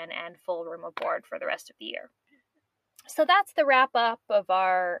tuition and full room and board for the rest of the year. So that's the wrap up of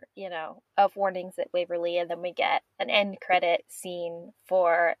our, of Warnings at Waverly. And then we get an end credit scene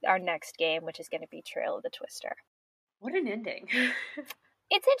for our next game, which is going to be Trail of the Twister. What an ending.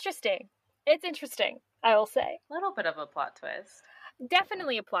 It's interesting, I will say. A little bit of a plot twist.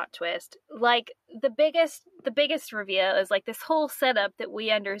 Definitely a plot twist. Like, the biggest reveal is like this whole setup that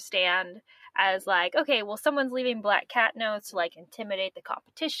we understand as like, okay, well, someone's leaving black cat notes to like intimidate the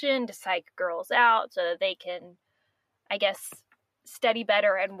competition, to psych girls out so that they can, I guess, study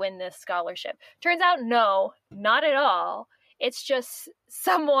better and win this scholarship. Turns out, no, not at all. It's just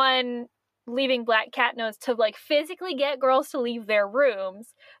someone leaving black cat notes to like physically get girls to leave their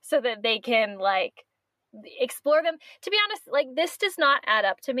rooms so that they can like explore them. To be honest, like, this does not add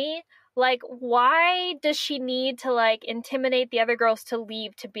up to me. Like, why does she need to like intimidate the other girls to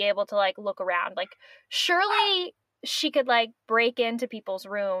leave to be able to like look around? Like, surely she could like break into people's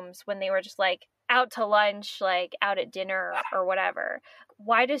rooms when they were just like out to lunch, like out at dinner or whatever.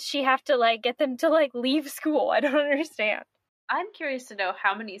 Why does she have to like get them to like leave school? I don't understand. I'm curious to know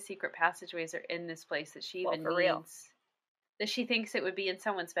how many secret passageways are in this place that she even needs. Real. That she thinks it would be in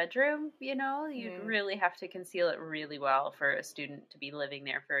someone's bedroom, You'd really have to conceal it really well for a student to be living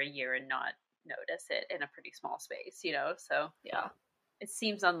there for a year and not notice it in a pretty small space, So yeah, it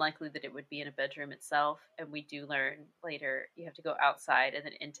seems unlikely that it would be in a bedroom itself. And we do learn later you have to go outside and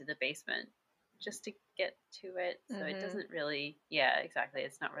then into the basement just to get to it. So it doesn't really, exactly.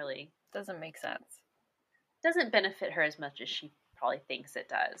 It's not really. Doesn't make sense. Doesn't benefit her as much as she probably thinks it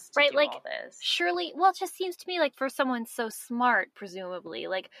does to do all this. Surely, well, it just seems to me like for someone so smart, presumably,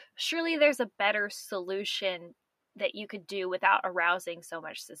 like surely there's a better solution that you could do without arousing so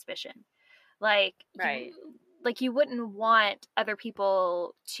much suspicion. Like, right. You wouldn't want other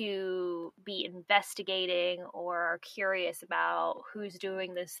people to be investigating or curious about who's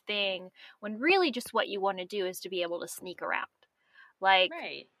doing this thing when really just what you want to do is to be able to sneak around. Like,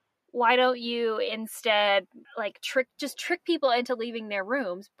 right. Why don't you instead like trick people into leaving their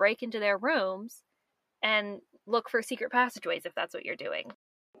rooms, break into their rooms, and look for secret passageways if that's what you're doing,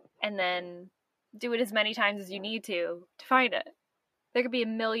 and then do it as many times as you need to find it. There could be a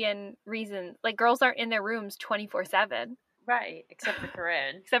million reasons. Like, girls aren't in their rooms 24/7. Right, except for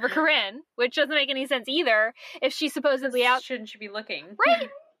Corinne. Except for Corinne, which doesn't make any sense either. If she's supposedly out, shouldn't she be looking? Right,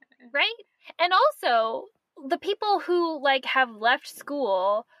 right. And also, the people who like have left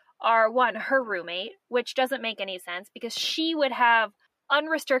school are, one, her roommate, which doesn't make any sense because she would have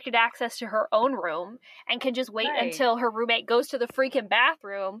unrestricted access to her own room and can just wait until her roommate goes to the freaking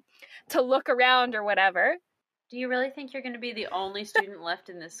bathroom to look around or whatever. Do you really think you're going to be the only student left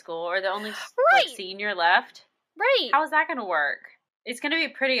in this school or the only senior left? Right. How is that going to work? It's going to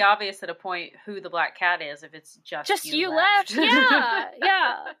be pretty obvious at a point who the black cat is if it's just you left. Yeah,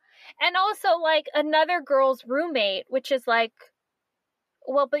 yeah. And also, like, another girl's roommate, which is like,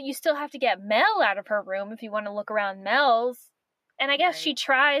 well, but you still have to get Mel out of her room if you want to look around Mel's. And I guess she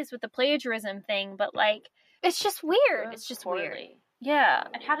tries with the plagiarism thing, but, like, it's just weird. It's just weird. Yeah.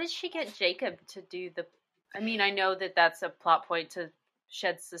 And how did she get Jacob to do the... I mean, I know that that's a plot point to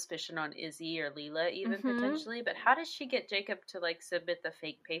shed suspicion on Izzy or Leela even potentially, but how does she get Jacob to, like, submit the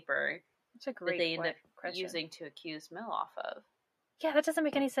fake paper that they end up using to accuse Mel off of? Yeah, that doesn't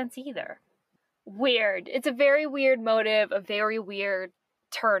make any sense either. Weird. It's a very weird motive, a very weird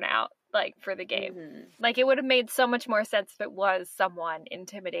turnout. like, for the game. Mm-hmm. Like, it would have made so much more sense if it was someone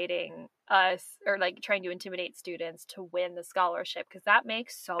intimidating us or, like, trying to intimidate students to win the scholarship, because that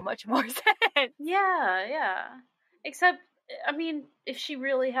makes so much more sense. Yeah. Except, I mean, if she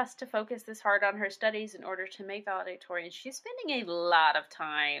really has to focus this hard on her studies in order to make valedictorian, she's spending a lot of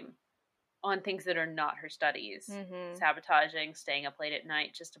time on things that are not her studies. Mm-hmm. Sabotaging, staying up late at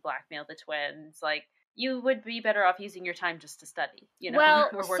night just to blackmail the twins. Like, you would be better off using your time just to study, Well,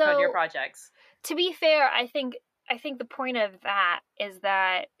 or work on your projects. To be fair, I think the point of that is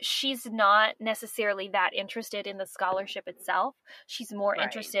that she's not necessarily that interested in the scholarship itself. She's more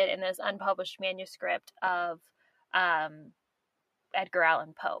interested in this unpublished manuscript of Edgar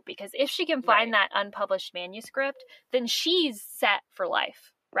Allan Poe, because if she can find that unpublished manuscript, then she's set for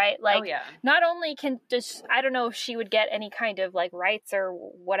life. Right? Like, not only can just, I don't know if she would get any kind of, like, rights or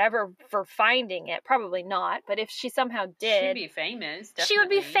whatever for finding it. Probably not. But if she somehow did. She'd be famous. Definitely. She would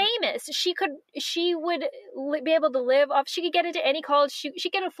be famous. She would be able to live off. She could get into any college.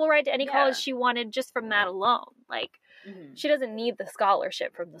 She'd get a full ride to any college she wanted just from that alone. Like, she doesn't need the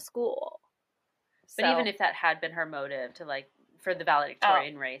scholarship from the school. But even if that had been her motive to, like, for the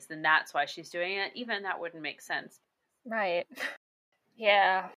valedictorian race, then that's why she's doing it. Even that wouldn't make sense. Right.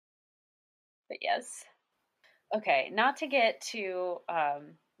 Yeah. But yes. Okay, not to get to,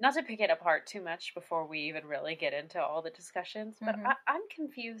 not to pick it apart too much before we even really get into all the discussions, but I'm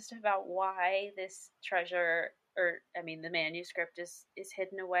confused about why this treasure, the manuscript is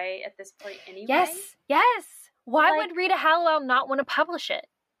hidden away at this point anyway. Yes. Why would Rita Halliwell not want to publish it?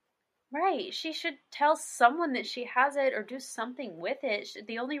 Right. She should tell someone that she has it or do something with it.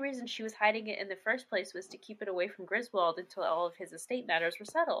 The only reason she was hiding it in the first place was to keep it away from Griswold until all of his estate matters were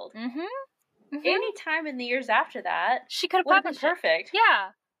settled. Any time in the years after that, she could have published it. Perfect.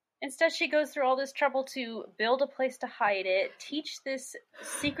 Yeah. Instead, she goes through all this trouble to build a place to hide it, teach this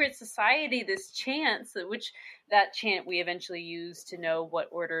secret society this chant, which that chant we eventually use to know what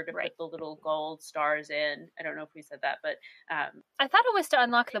order to put the little gold stars in. I don't know if we said that, but I thought it was to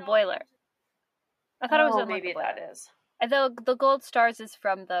unlock the boiler. I thought it was to unlock the boiler. Maybe that is. Though the gold stars is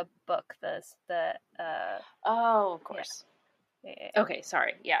from the book. Oh, of course. Yeah. Okay,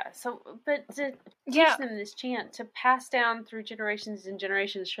 sorry. Yeah. So, but to teach them this chant to pass down through generations and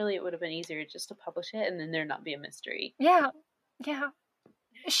generations, surely it would have been easier just to publish it and then there not be a mystery. Yeah.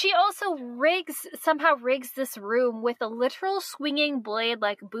 She also somehow rigs this room with a literal swinging blade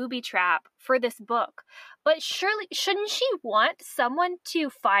like booby trap for this book. But surely, shouldn't she want someone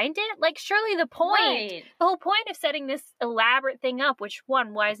to find it? Like, surely the whole point of setting this elaborate thing up, which,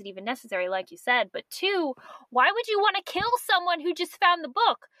 one, why is it even necessary, like you said? But two, why would you want to kill someone who just found the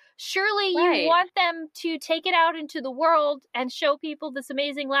book? Surely you want them to take it out into the world and show people this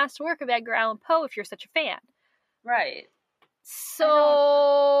amazing last work of Edgar Allan Poe if you're such a fan. Right.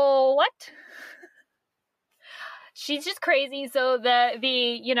 So what? She's just crazy. So the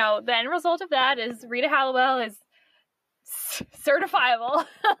end result of that is Rita Halliwell is certifiable.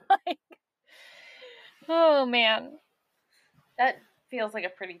 Oh man, that feels like a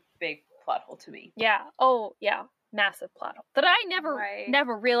pretty big plot hole to me. Yeah. Oh yeah, massive plot hole that I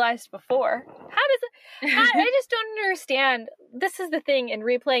never realized before. How does it? I just don't understand. This is the thing in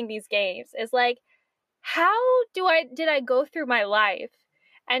replaying these games is like, how did I go through my life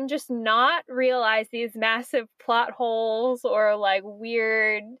and just not realize these massive plot holes or like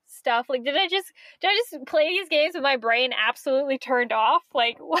weird stuff? Like, did I just play these games with my brain absolutely turned off?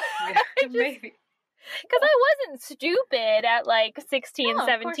 Like, what? Maybe. Because I wasn't stupid at like 16,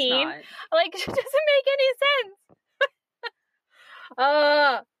 17. Like, it doesn't make any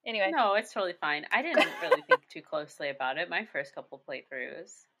sense. Anyway. No, it's totally fine. I didn't really think too closely about it my first couple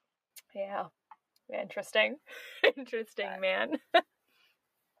playthroughs. Yeah. Interesting. Man.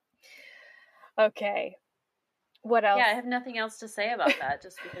 Okay. What else? Yeah, I have nothing else to say about that,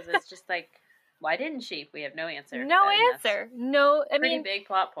 just because it's just like, why didn't she? We have no answer. No answer. No, I mean, pretty big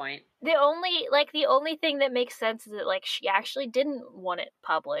plot point. The only thing that makes sense is that like she actually didn't want it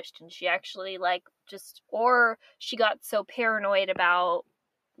published, and she actually or she got so paranoid about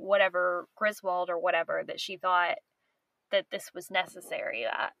whatever Griswold or whatever that she thought that this was necessary.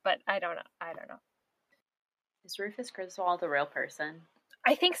 But I don't know. Is Rufus Griswold a real person?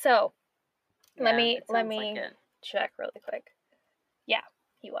 I think so. Yeah, let me check really quick. Yeah,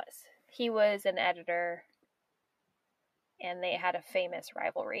 he was. He was an editor, and they had a famous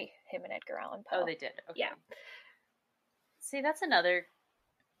rivalry, him and Edgar Allan Poe. Oh, they did? Okay. Yeah. See, that's another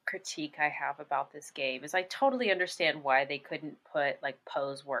critique I have about this game, is I totally understand why they couldn't put, like,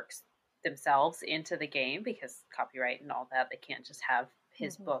 Poe's works themselves into the game because copyright and all that, they can't just have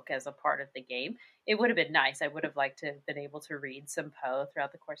his book as a part of the game. It would have been nice. I would have liked to have been able to read some Poe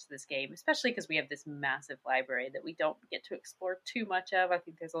throughout the course of this game, especially because we have this massive library that we don't get to explore too much of. I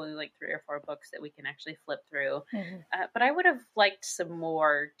think there's only like 3 or 4 books that we can actually flip through. But I would have liked some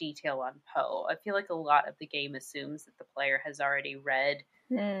more detail on Poe. I feel like a lot of the game assumes that the player has already read,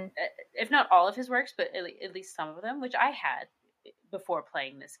 if not all of his works, but at least some of them, which I had before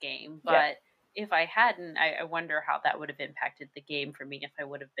playing this game. But if I hadn't, I wonder how that would have impacted the game for me, if I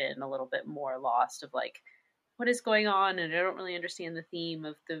would have been a little bit more lost of like, what is going on? And I don't really understand the theme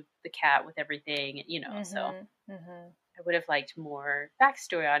of the cat with everything, so I would have liked more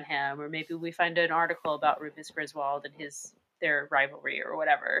backstory on him, or maybe we find an article about Rufus Griswold and their rivalry or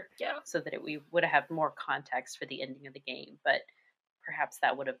whatever, so that we would have had more context for the ending of the game. But perhaps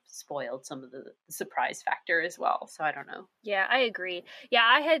that would have spoiled some of the surprise factor as well. So I don't know. Yeah, I agree. Yeah,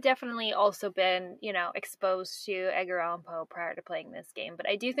 I had definitely also been, exposed to Edgar Allan Poe prior to playing this game. But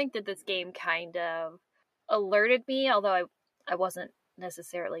I do think that this game kind of alerted me, although I wasn't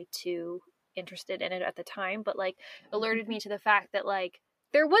necessarily too interested in it at the time, but like alerted me to the fact that like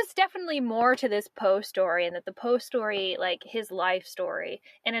there was definitely more to this Poe story, and that the Poe story, like his life story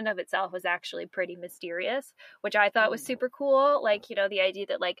in and of itself, was actually pretty mysterious, which I thought was super cool. Like, the idea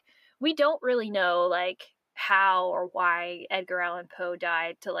that like we don't really know like how or why Edgar Allan Poe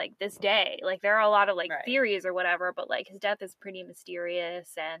died to like this day. Like there are a lot of like theories or whatever, but like his death is pretty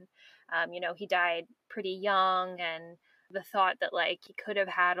mysterious, and he died pretty young, and the thought that like he could have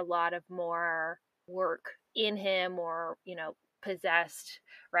had a lot of more work in him, or possessed,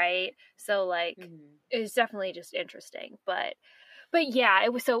 right? So like it's definitely just interesting, but yeah,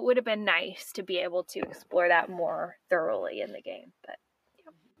 it would have been nice to be able to explore that more thoroughly in the game. But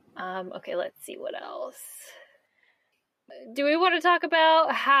okay, let's see what else. Do we want to talk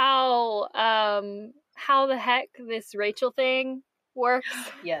about how the heck this Rachel thing works?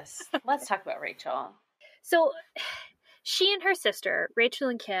 Yes, let's talk about Rachel. So she and her sister, Rachel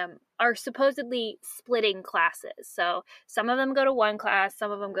and Kim, are supposedly splitting classes. So some of them go to one class,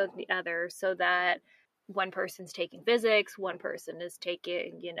 some of them go to the other, so that one person's taking physics, one person is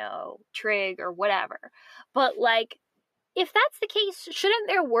taking, trig or whatever. But like, if that's the case, shouldn't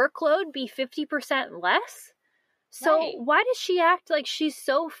their workload be 50% less? So why does she act like she's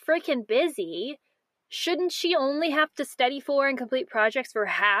so freaking busy? Shouldn't she only have to study for and complete projects for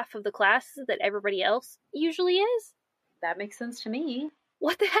half of the classes that everybody else usually is? That makes sense to me.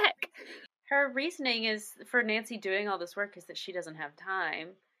 What the heck? Her reasoning is for Nancy doing all this work is that she doesn't have time.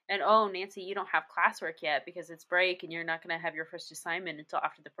 And, Nancy, you don't have classwork yet because it's break and you're not going to have your first assignment until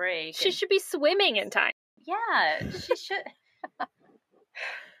after the break. She should be swimming in time. Yeah, she should.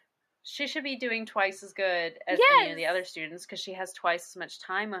 She should be doing twice as good as any of the other students because she has twice as much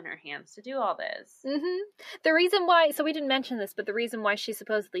time on her hands to do all this. The reason why, so we didn't mention this, but the reason why she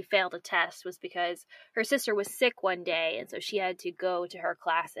supposedly failed a test was because her sister was sick one day, and so she had to go to her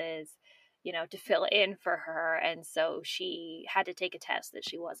classes, to fill in for her, and so she had to take a test that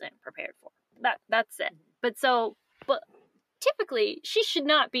she wasn't prepared for. That's it. But typically, she should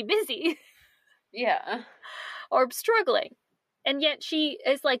not be busy. Yeah. Or struggling. And yet she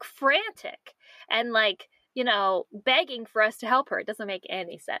is like frantic and like, begging for us to help her. It doesn't make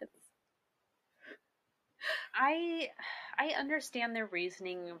any sense. I understand their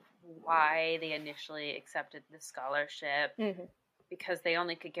reasoning of why they initially accepted the scholarship, because they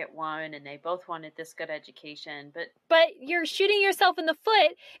only could get one and they both wanted this good education. But you're shooting yourself in the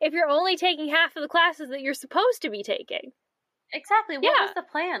foot if you're only taking half of the classes that you're supposed to be taking. Exactly. What was the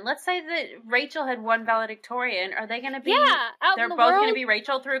plan? Let's say that Rachel had one valedictorian. Are they going to be? They're both going to be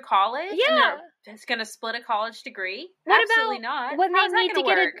Rachel through college. Yeah, and they're going to split a college degree. What Absolutely about not. When they need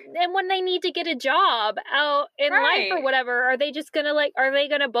to when they need to get a job out in life or whatever? Are they just going to Are they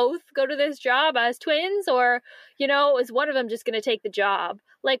going to both go to this job as twins, or is one of them just going to take the job?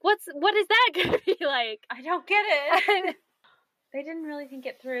 Like, what is that going to be like? I don't get it. They didn't really think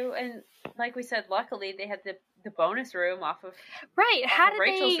it through, and like we said, luckily they had the bonus room off of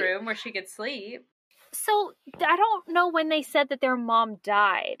Rachel's room where she could sleep. So I don't know when they said that their mom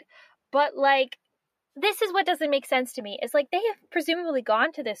died, but like this is what doesn't make sense to me. Is like they have presumably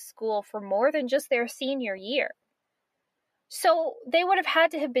gone to this school for more than just their senior year. So they would have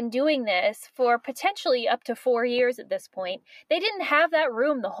had to have been doing this for potentially up to 4 years at this point. They didn't have that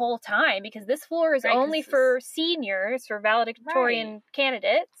room the whole time because this floor is only for seniors, for valedictorian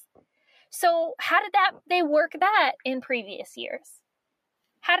candidates. So how did they work that in previous years?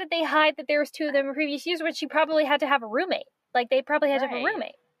 How did they hide that there was 2 of them in previous years when she probably had to have a roommate? Like they probably had to have a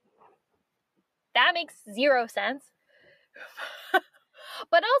roommate. That makes zero sense.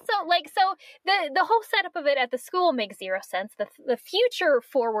 But also, like, so the whole setup of it at the school makes zero sense. The future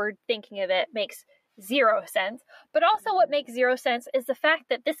forward thinking of it makes zero sense. But also what makes zero sense is the fact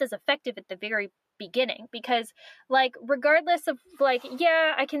that this is effective at the very beginning, because, like, regardless of, like,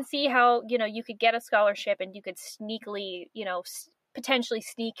 yeah, I can see how, you know, you could get a scholarship and you could sneakily, you know, potentially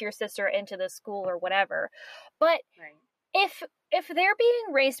sneak your sister into the school or whatever. But if they're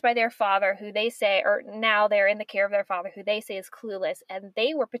being raised by their father, who they say, or now they're in the care of their father, who they say is clueless, and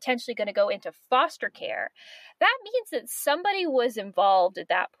they were potentially going to go into foster care, that means that somebody was involved at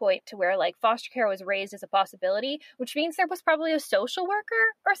that point to where, like, foster care was raised as a possibility, which means there was probably a social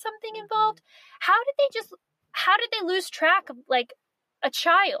worker or something involved. How did they lose track of, like, a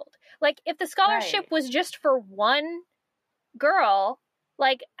child? Like, if the scholarship was just for one girl,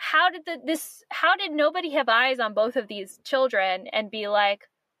 like, how did nobody have eyes on both of these children and be like,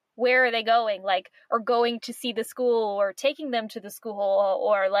 where are they going? Like, or going to see the school or taking them to the school,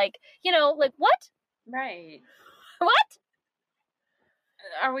 or, like, you know, like, what? Right. What?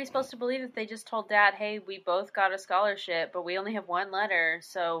 Are we supposed to believe that they just told Dad, hey, we both got a scholarship, but we only have one letter,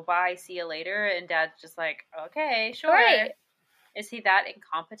 so bye, see you later? And Dad's just like, okay, sure. Right. Is he that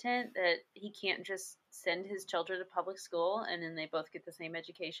incompetent that he can't just send his children to public school and then they both get the same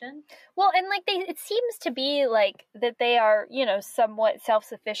education? Well, and, like, it seems to be like that they are, you know, somewhat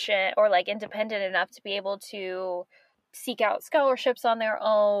self-sufficient or, like, independent enough to be able to seek out scholarships on their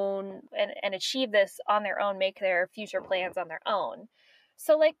own and achieve this on their own, make their future plans on their own.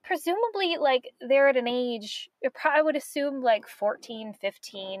 So, like, presumably, like, they're at an age, I would assume, like, 14,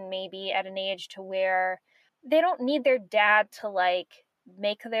 15, maybe, at an age to where they don't need their dad to, like,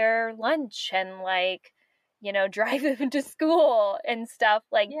 make their lunch and, like, you know, drive them to school and stuff.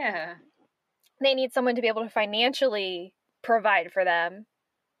 Like, yeah, they need someone to be able to financially provide for them.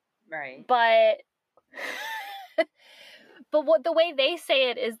 Right. But what the way they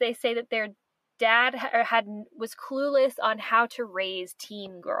say it is, they say that their dad was clueless on how to raise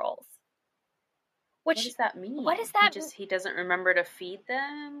teen girls. What does that mean? What does that he doesn't remember to feed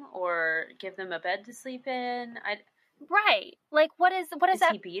them or give them a bed to sleep in? Right. Like, what is that? Is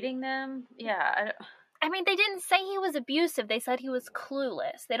he beating them? Yeah. I mean, they didn't say he was abusive. They said he was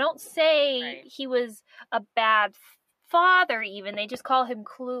clueless. They don't say he was a bad father even. They just call him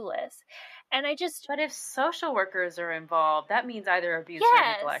clueless. And But if social workers are involved, that means either abuse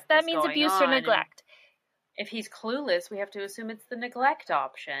or neglect. That means abuse or neglect. If he's clueless, we have to assume it's the neglect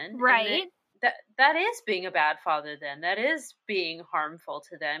option. Right. That is being a bad father then. That is being harmful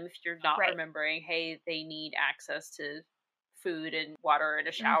to them if you're not remembering, hey, they need access to food and water and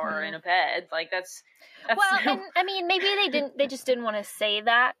a shower and a bed. Like, that's well, and I mean, maybe they just didn't want to say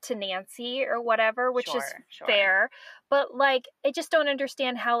that to Nancy or whatever, which is fair. But, like, I just don't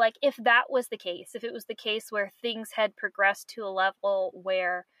understand how, like, if that was the case, if it was the case where things had progressed to a level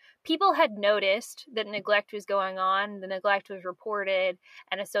where people had noticed that neglect was going on, the neglect was reported,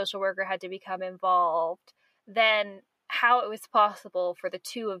 and a social worker had to become involved, then how it was possible for the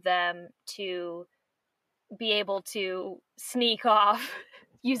two of them to be able to sneak off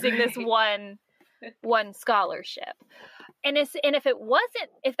using this one scholarship. And if that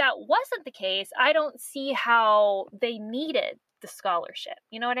wasn't the case, I don't see how they needed the scholarship.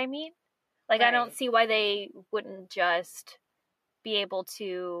 You know what I mean? Like, I don't see why they wouldn't just be able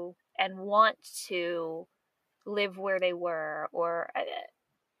to and want to live where they were, or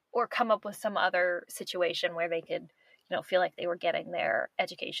come up with some other situation where they could, you know, feel like they were getting their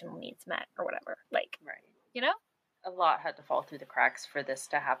educational needs met or whatever. Like, you know? A lot had to fall through the cracks for this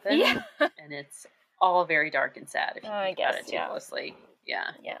to happen. Yeah. And it's all very dark and sad if you think about it too closely.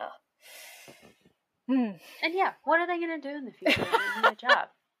 Yeah. Yeah. And what are they going to do in the future when they need a job?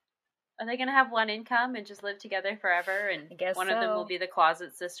 Are they going to have one income and just live together forever? And one of them will be the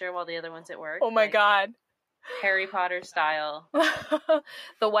closet sister while the other one's at work? Oh my God. Harry Potter style.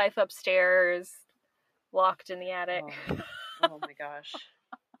 The wife upstairs, locked in the attic. Oh my gosh.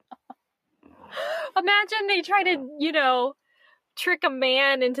 Imagine they try to, you know, trick a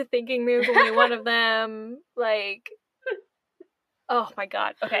man into thinking there's only one of them. Like, oh my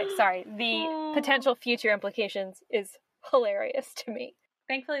God. Okay, sorry. The potential future implications is hilarious to me.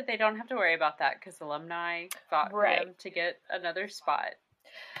 Thankfully, they don't have to worry about that because alumni fought for them to get another spot.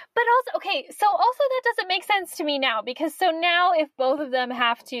 But also, okay, so also that doesn't make sense to me now, because so now if both of them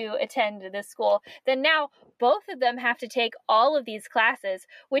have to attend this school, then now both of them have to take all of these classes,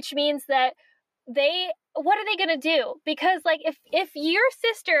 which means that what are they going to do? Because, like, if your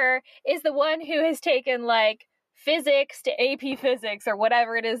sister is the one who has taken, like, physics to AP physics or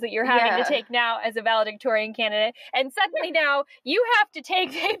whatever it is that you're having to take now as a valedictorian candidate, and suddenly now you have to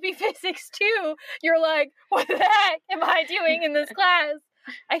take AP physics too, you're like, what the heck am I doing in this class?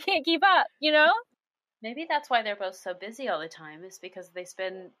 I can't keep up, you know? Maybe that's why they're both so busy all the time, is because they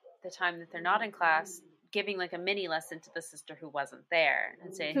spend the time that they're not in class giving like a mini lesson to the sister who wasn't there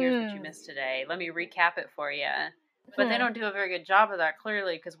and saying, here's what you missed today. Let me recap it for you. But they don't do a very good job of that,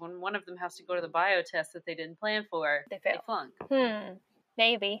 clearly, because when one of them has to go to the bio test that they didn't plan for, they flunk.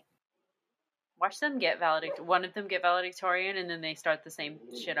 Maybe. Watch them get one of them get valedictorian, and then they start the same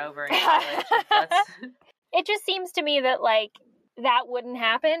shit over in college. It just seems to me that, like, that wouldn't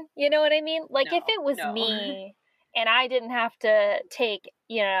happen. You know what I mean? Like, if it was me and I didn't have to take,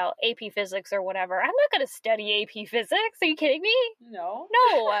 you know, AP Physics or whatever, I'm not going to study AP Physics. Are you kidding me? No,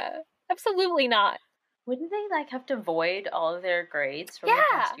 absolutely not. Wouldn't they, like, have to void all of their grades from the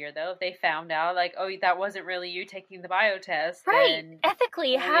past year, though? If they found out, like, oh, that wasn't really you taking the bio test. Right. Then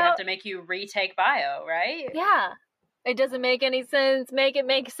ethically, we have to make you retake bio, right? Yeah. It doesn't make any sense. Make it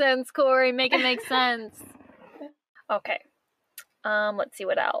make sense, Corey. Make it make sense. Okay. Let's see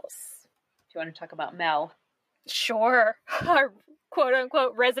what else. Do you want to talk about Mel? Sure. Our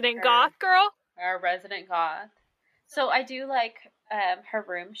quote-unquote resident goth girl. Our resident goth. So I do like her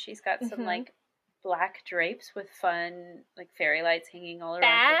room. She's got some, like, black drapes with fun, like, fairy lights hanging all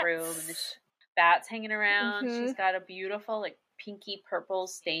around the room. And there's bats hanging around. She's got a beautiful, like, pinky purple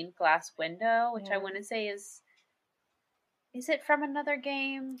stained glass window, which I want to say is it from another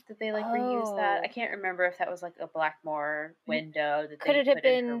game? Did they, like, reuse that? I can't remember if that was, like, a Blackmore window that Could they it have put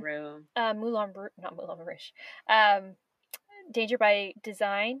been in her room. not Moulin Rouge. Danger by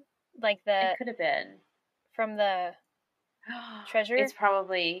Design? Like It could have been. From the Treasure? It's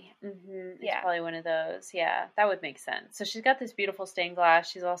probably, it's probably one of those. Yeah, that would make sense. So she's got this beautiful stained glass.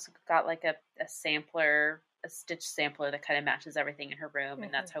 She's also got, like, a sampler, a stitch sampler that kind of matches everything in her room,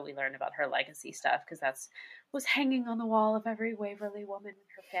 and that's how we learn about her legacy stuff, because that's was hanging on the wall of every Waverly woman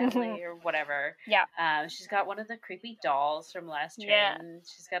in her family or whatever. Yeah. She's got one of the creepy dolls from last year, and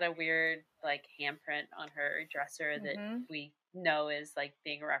she's got a weird, like, handprint on her dresser that we know is, like,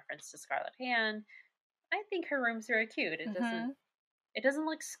 being a reference to Scarlet Hand. I think her room's very cute. It doesn't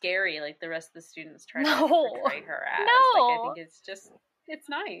look scary like the rest of the students try to portray her as. No. Like, I think it's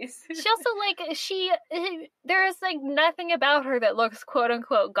nice. She also, like, there is, like, nothing about her that looks quote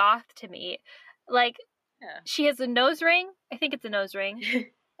unquote goth to me. Like, she has a nose ring. I think it's a nose ring.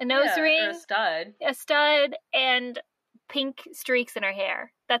 A nose ring. Or a stud. A stud and pink streaks in her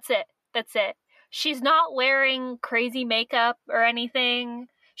hair. That's it. She's not wearing crazy makeup or anything.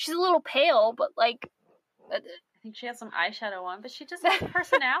 She's a little pale, but, like, I think she has some eyeshadow on, but she just has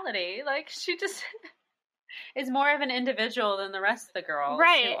personality. Like, she just is more of an individual than the rest of the girls.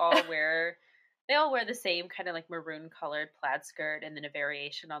 Right. They all wear the same kind of, like, maroon colored plaid skirt and then a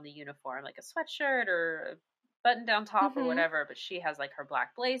variation on the uniform, like a sweatshirt or a button down top or whatever, but she has, like, her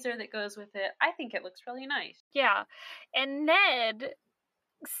black blazer that goes with it. I think it looks really nice. Yeah. And Ned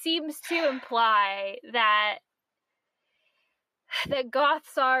seems to imply that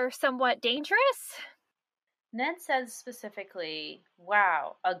goths are somewhat dangerous. Ned says specifically,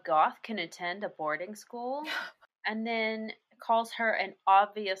 wow, a goth can attend a boarding school, and then calls her an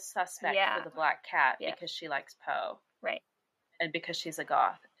obvious suspect for the black cat because she likes Poe. Right. And because she's a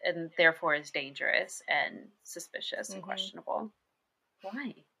goth, and therefore is dangerous and suspicious and questionable.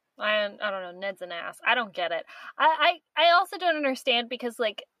 Why? I don't know. Ned's an ass. I don't get it. I also don't understand because,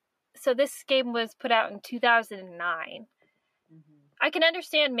 like, so this game was put out in 2009. I can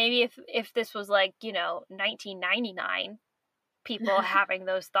understand maybe if this was, like, you know, 1999, people having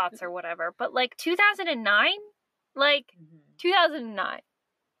those thoughts or whatever. But, like, 2009? Like, 2009.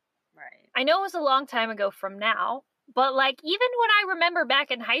 Right. I know it was a long time ago from now, but, like, even when I remember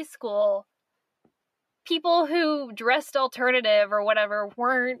back in high school, people who dressed alternative or whatever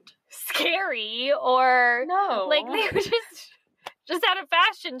weren't scary or... No. Like, they were just had a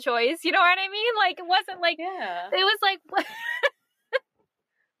fashion choice, you know what I mean? Like, it wasn't like... Yeah. It was like...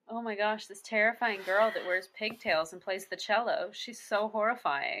 Oh my gosh, this terrifying girl that wears pigtails and plays the cello. She's so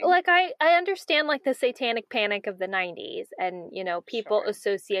horrifying. Like, I understand, like, the satanic panic of the 90s and, you know, people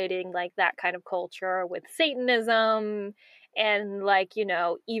associating, like, that kind of culture with Satanism and, like, you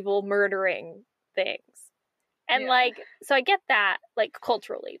know, evil murdering things. And, like, so I get that, like,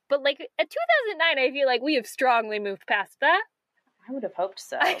 culturally. But, like, at 2009, I feel like we have strongly moved past that. I would have hoped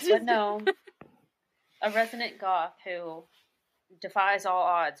so. But no. A resident goth who... defies all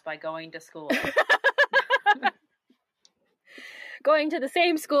odds by going to school. Going to the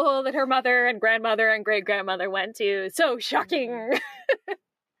same school that her mother and grandmother and great-grandmother went to. So shocking.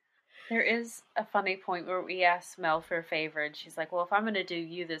 There is a funny point where we asked Mel for a favor, and she's like, well, if I'm going to do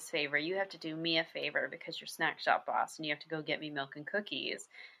you this favor, you have to do me a favor because you're snack shop boss, and you have to go get me milk and cookies.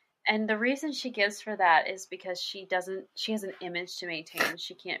 And the reason she gives for that is because she has an image to maintain.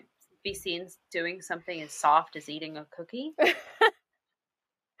 She can't be seen doing something as soft as eating a cookie. This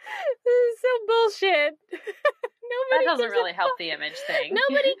is so bullshit. That doesn't really help the image thing.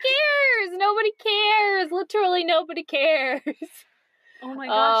 Nobody cares. Nobody cares. Literally nobody cares. Oh my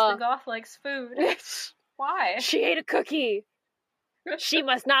gosh, the goth likes food. Why? She ate a cookie. She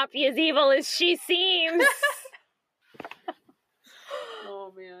must not be as evil as she seems.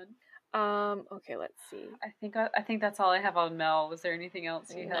 Oh man. Okay, let's see. I think that's all I have on Mel. Was there anything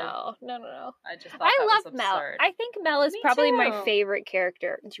else you had? No. I just thought I that love was Mel. absurd. I think Mel is Me probably too. my favorite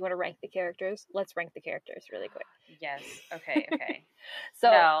character. Do you want to rank the characters? Let's rank the characters really quick. Yes. Okay. So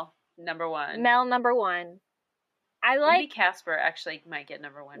Mel, number one. Mel, number one. I like Maybe Casper actually might get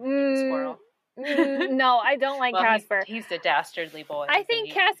number one for being a squirrel. No, I don't like Casper. He's the dastardly boy. I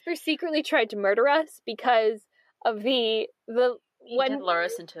think Casper secretly tried to murder us because of the he did lure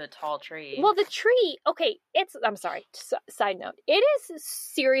us into a tall tree. Well, the tree. Okay, I'm sorry. Side note: it is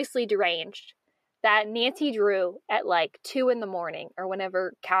seriously deranged that Nancy Drew at like 2 a.m, or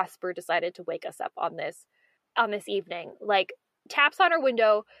whenever Casper decided to wake us up on this evening, like taps on our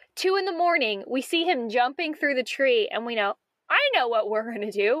window. 2 a.m, we see him jumping through the tree, and we know. I know what we're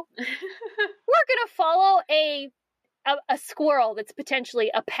gonna do. We're gonna follow a squirrel that's potentially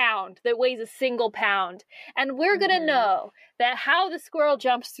a pound, that weighs a single pound. And we're going to know that how the squirrel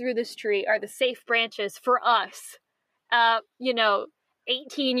jumps through this tree are the safe branches for us.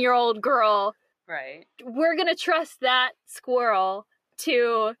 18-year-old girl. Right. We're going to trust that squirrel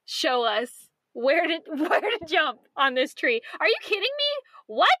to show us where to jump on this tree. Are you kidding me?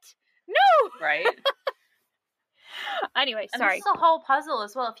 What? No! Right. Anyway, and sorry. This is a whole puzzle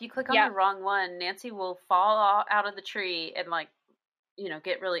as well. If you click on the wrong one, Nancy will fall out of the tree and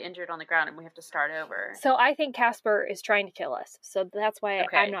get really injured on the ground, and we have to start over. So I think Casper is trying to kill us. So that's why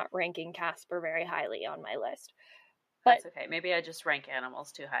I'm not ranking Casper very highly on my list. But that's okay. Maybe I just rank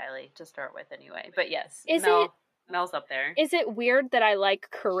animals too highly to start with anyway. But yes, Mel's up there. Is it weird that I like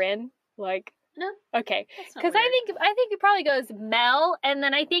Corinne? Like, no. Okay. Because I think it probably goes Mel, and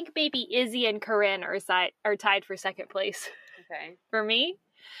then I think maybe Izzy and Corinne are tied for second place. Okay. For me,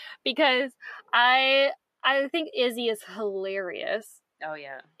 because I think Izzy is hilarious. Oh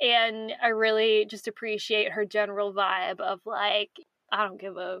yeah. And I really just appreciate her general vibe of like, I don't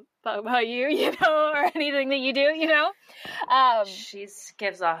give a fuck about you, or anything that you do, She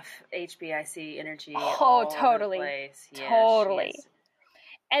gives off HBIC energy. Oh, totally. Yeah, totally.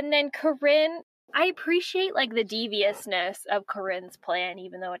 And then Corinne, I appreciate like the deviousness of Corinne's plan,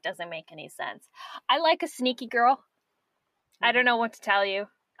 even though it doesn't make any sense. I like a sneaky girl. Mm-hmm. I don't know what to tell you.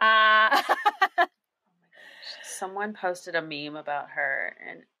 Oh my gosh. Someone posted a meme about her,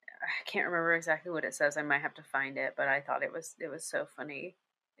 and I can't remember exactly what it says. I might have to find it, but I thought it was so funny.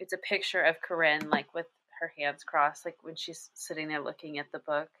 It's a picture of Corinne like with her hands crossed, like when she's sitting there looking at the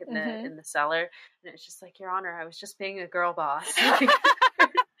book in the cellar, and it's just like, Your Honor, I was just being a girl boss.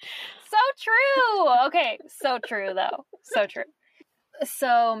 So true. Okay, so true though. So true.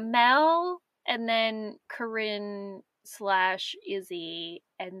 So Mel, and then Corinne / Izzy,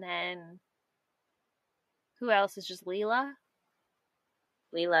 and then who else is just Leela?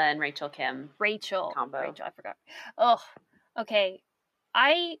 Leela and Rachel Kim. Rachel combo. Rachel, I forgot. Oh, okay.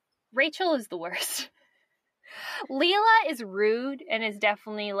 Rachel is the worst. Leela is rude and is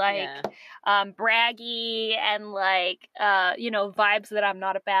definitely like braggy and like vibes that I'm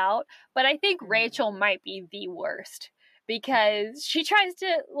not about. But I think Rachel might be the worst because she tries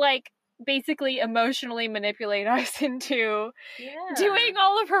to like basically emotionally manipulate us into doing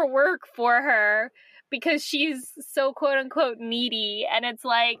all of her work for her because she's so quote unquote needy, and it's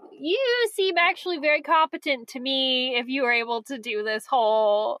like, you seem actually very competent to me if you were able to do this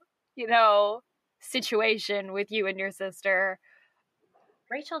whole situation with you and your sister.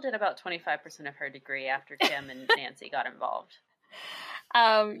 Rachel did about 25% of her degree after Kim and Nancy got involved.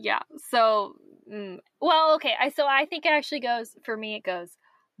 So, well, okay. So I think it actually goes, for me, it goes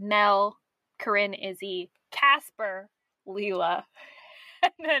Mel, Corinne, Izzy, Casper, Leela,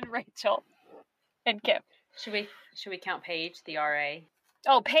 and then Rachel and Kim. Should we count Paige, the RA?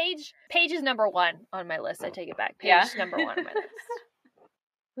 Oh, Paige is number one on my list. I take it back. Paige number one on my list.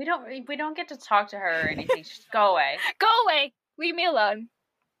 We don't get to talk to her or anything. Just go away. Go away. Leave me alone.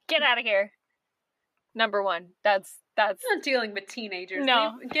 Get out of here. Number one. That's. I'm not dealing with teenagers.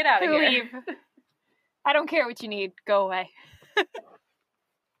 No. Get out of here. Leave. I don't care what you need. Go away.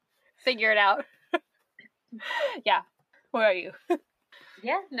 Figure it out. Yeah. Where are you?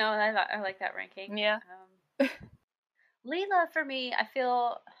 Yeah. No, I like that ranking. Yeah. Leela, for me, I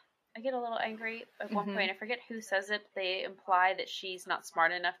feel I get a little angry at one point. I forget who says it. They imply that she's not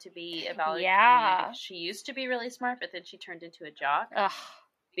smart enough to be a valedictorian because she used to be really smart, but then she turned into a jock. Ugh.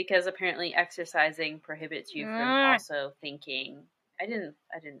 Because apparently exercising prohibits you from also thinking. I didn't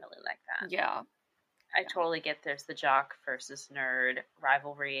really like that. Yeah. I totally get there's the jock versus nerd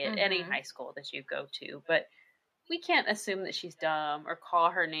rivalry at any high school that you go to, but we can't assume that she's dumb or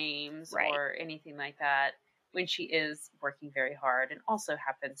call her names or anything like that when she is working very hard and also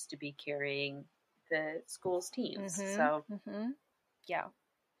happens to be carrying the school's teams. So, yeah.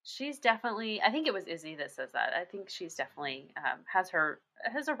 She's definitely, I think it was Izzy that says that. I think she's definitely has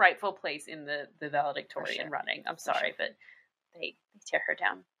a rightful place in the valedictorian running. I'm sorry, but they tear her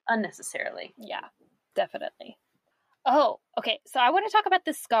down unnecessarily. Yeah, definitely. Oh, okay. So I want to talk about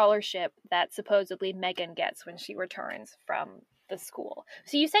the scholarship that supposedly Megan gets when she returns from the school.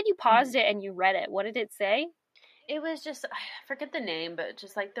 So you said you paused it and you read it. What did it say? It was just, I forget the name, but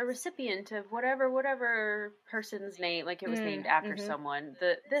just like the recipient of whatever person's name, like it was named after someone.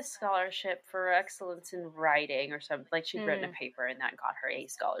 This scholarship for excellence in writing or something, like she'd written a paper and that got her a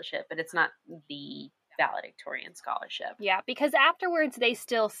scholarship, but it's not the valedictorian scholarship. Yeah, because afterwards they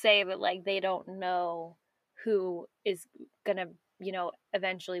still say that like they don't know who is gonna,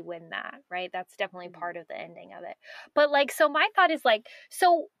 eventually win that, right? That's definitely part of the ending of it. But like, so my thought is like,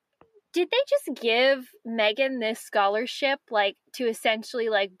 so did they just give Megan this scholarship, like, to essentially,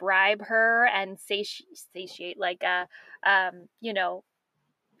 like, bribe her and satiate, like,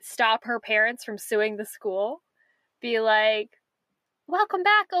 stop her parents from suing the school? Be like, welcome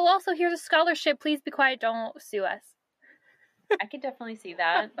back. Oh, also, here's a scholarship. Please be quiet. Don't sue us. I could definitely see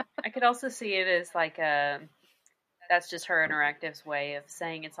that. I could also see it as, like, that's just her interactive's way of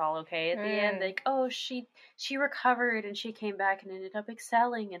saying it's all okay at the end. Like, oh, she recovered and she came back and ended up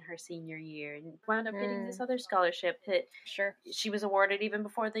excelling in her senior year and wound up getting this other scholarship that she was awarded even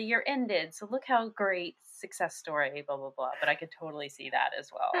before the year ended. So look how great, success story, blah, blah, blah. But I could totally see that as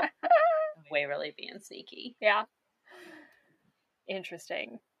well. Waverly being sneaky. Yeah.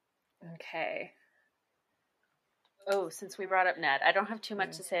 Interesting. Okay. Oh, since we brought up Ned, I don't have too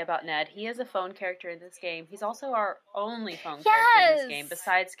much to say about Ned. He is a phone character in this game. He's also our only phone character in this game,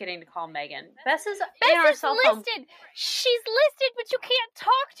 besides getting to call Megan. Bess is listed. She's listed, but you can't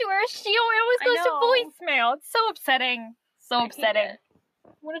talk to her. She always goes to voicemail. It's so upsetting. So upsetting. I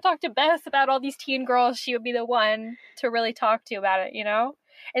want to talk to Bess about all these teen girls. She would be the one to really talk to about it,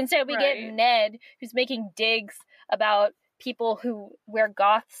 Instead, we get Ned, who's making digs about people who wear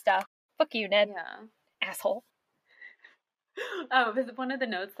goth stuff. Fuck you, Ned. Yeah. Asshole. But one of the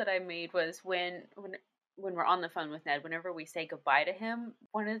notes that I made was when we're on the phone with Ned, whenever we say goodbye to him,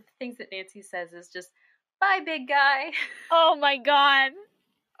 one of the things that Nancy says is just, bye, big guy. Oh my god.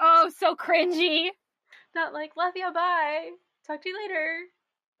 Oh, so cringy. Not like, love you, bye. Talk to you later.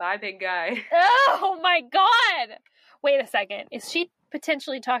 Bye, big guy. Oh my god. Wait a second. Is she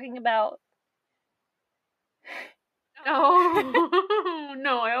potentially talking about... Oh,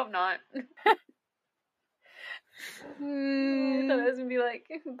 no, I hope not. I thought it was gonna be like,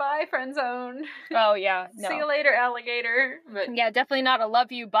 bye, friend zone. Oh yeah, no. See you later, alligator. But yeah, definitely not a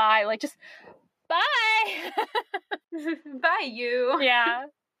love you, bye. Like just bye. Bye, you. Yeah.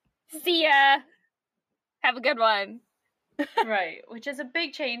 See ya. Have a good one. Right, which is a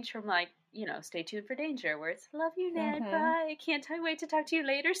big change from like, stay tuned for danger, where it's love you, Ned. Bye. Can't wait to talk to you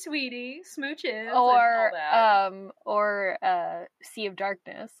later, sweetie. Smooches. Or and all that. Sea of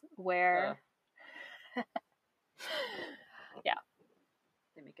Darkness, where. Yeah.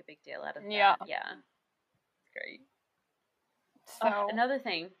 They make a big deal out of that. Yeah. Yeah. It's great. So another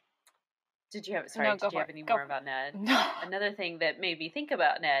thing. Did you have any more about Ned? No. Another thing that made me think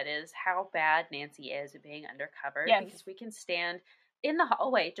about Ned is how bad Nancy is at being undercover. Yes. Because we can stand in the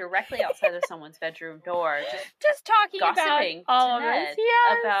hallway directly outside of someone's bedroom door, just talking gossiping about all to of Ned this.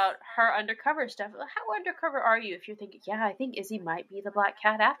 Yes. about her undercover stuff. How undercover are you if you're thinking, yeah, I think Izzy might be the Black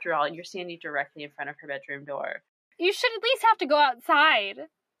Cat after all, and you're standing directly in front of her bedroom door? You should at least have to go outside.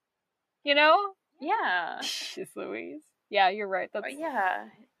 Yeah. Jeez Louise. Yeah, you're right. That's... Yeah.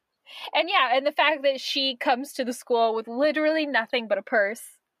 And the fact that she comes to the school with literally nothing but a purse.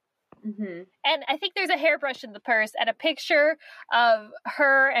 Mm-hmm. And I think there's a hairbrush in the purse and a picture of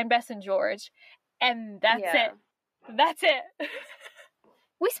her and Bess and George. And that's it. That's it.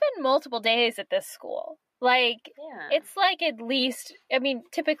 We spend multiple days at this school. Like, it's like at least, I mean,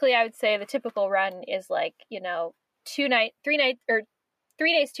 typically I would say the typical run is like, 3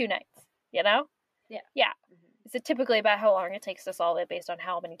 days, 2 nights, Yeah. Yeah. Mm-hmm. It's typically about how long it takes to solve it based on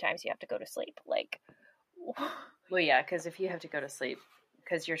how many times you have to go to sleep. Like, well, yeah, because if you have to go to sleep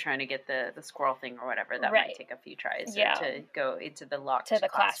because you're trying to get the squirrel thing or whatever. That Right. might take a few tries Yeah. to go into the locked To the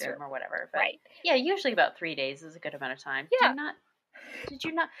classroom or whatever. But right. yeah, usually about 3 days is a good amount of time. Yeah. Did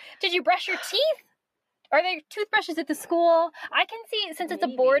you brush your teeth? Are there toothbrushes at the school? I can see, since it's a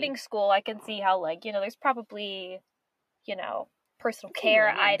boarding school, I can see how, like, you know, there's probably, you know, personal care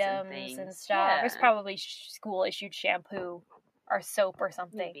items and stuff. Yeah. There's probably school-issued shampoo or soap or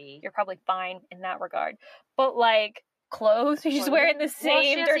something. Maybe. You're probably fine in that regard. But, like, clothes? You're just wearing the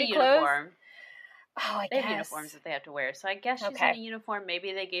same dirty clothes? Uniform. Oh, I they guess. have uniforms that they have to wear. So I guess she's in a uniform.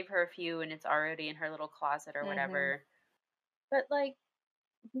 Maybe they gave her a few and it's already in her little closet or whatever. But, like,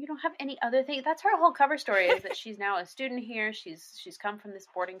 you don't have any other thing. That's her whole cover story, is that she's now a student here. She's come from this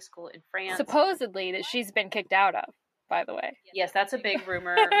boarding school in France. Supposedly that she's been kicked out of, by the way. Yes, that's a big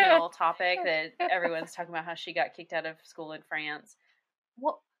rumor mill topic, that everyone's talking about how she got kicked out of school in France.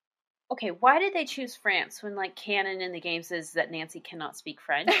 Well, okay, why did they choose France when, like, canon in the game says that Nancy cannot speak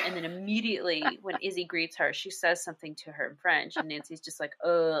French, and then immediately when Izzy greets her, she says something to her in French, and Nancy's just like,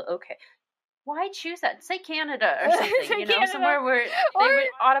 okay. Why choose that? Say Canada or something, you know, Canada. Somewhere where they would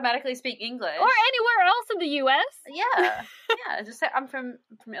automatically speak English. Or anywhere else in the U.S. Yeah. Yeah, just say, I'm from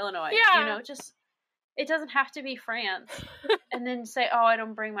Illinois. Yeah. You know, just, it doesn't have to be France. And then say, I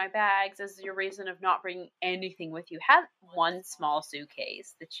don't bring my bags as your reason of not bringing anything with you. Have one small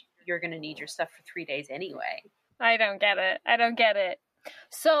suitcase that you're going to need your stuff for 3 days anyway. I don't get it.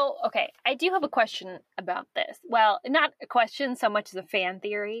 So, okay, I do have a question about this. Well, not a question so much as a fan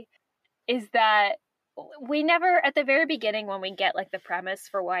theory. Is that we never, at the very beginning, when we get, like, the premise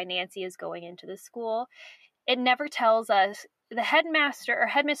for why Nancy is going into the school, it never tells us the headmaster or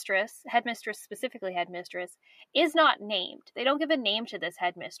headmistress, specifically headmistress, is not named. They don't give a name to this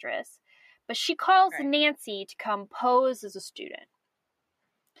headmistress, but she calls Nancy to come pose as a student.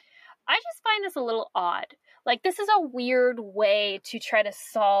 I just find this a little odd. Like, this is a weird way to try to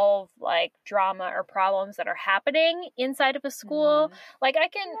solve, like, drama or problems that are happening inside of a school. Like,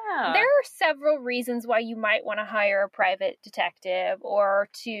 there are several reasons why you might want to hire a private detective or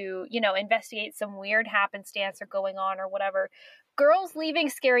to, you know, investigate some weird happenstance or going on or whatever. Girls leaving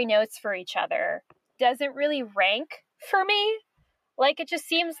scary notes for each other doesn't really rank for me. Like, it just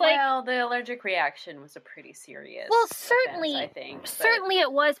seems like... Well, the allergic reaction was a pretty serious certainly, offense, I think. Certainly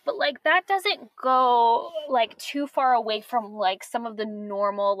it was, but, like, that doesn't go, like, too far away from, like, some of the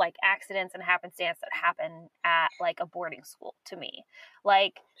normal, like, accidents and happenstance that happen at, like, a boarding school to me.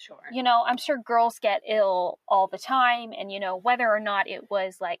 Like, you know, I'm sure girls get ill all the time, and, you know, whether or not it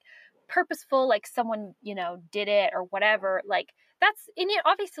was, like, purposeful, like, someone, you know, did it or whatever, like, that's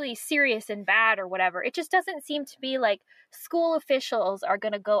obviously serious and bad or whatever. It just doesn't seem to be like school officials are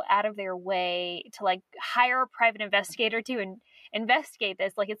going to go out of their way to, like, hire a private investigator to investigate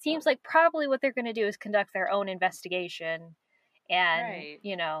this. Like, it seems like probably what they're going to do is conduct their own investigation and,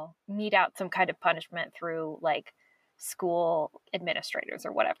 you know, mete out some kind of punishment through, like, school administrators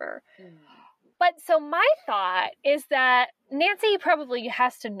or whatever. But so my thought is that Nancy probably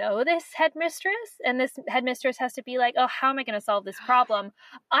has to know this headmistress, and this headmistress has to be like, how am I going to solve this problem?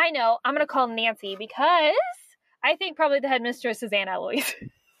 I know, I'm going to call Nancy because I think probably the headmistress is Aunt Eloise.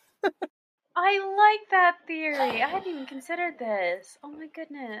 I like that theory. I hadn't even considered this. Oh my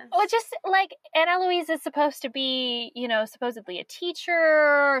goodness. Well, just like Aunt Eloise is supposed to be, you know, supposedly a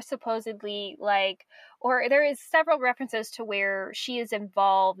teacher, supposedly like, or there is several references to where she is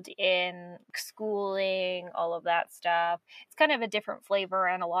involved in schooling, all of that stuff. It's kind of a different flavor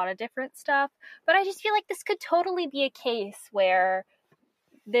and a lot of different stuff. But I just feel like this could totally be a case where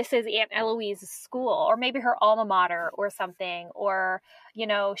this is Aunt Eloise's school, or maybe her alma mater or something, or, you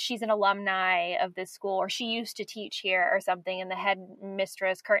know, she's an alumni of this school, or she used to teach here or something, and the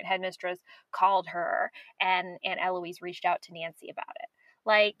current headmistress called her, and Aunt Eloise reached out to Nancy about it.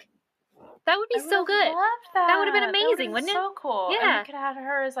 Like, that would be so good. That would have been amazing, wouldn't it? So cool. Yeah. And we could have had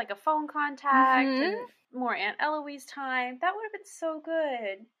her as like a phone contact and more Aunt Eloise time. That would have been so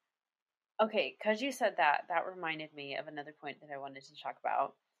good. Okay, because you said that reminded me of another point that I wanted to talk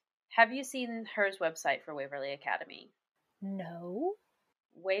about. Have you seen hers website for Waverly Academy? No.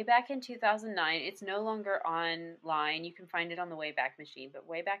 Way back in 2009, it's no longer online. You can find it on the Wayback Machine, but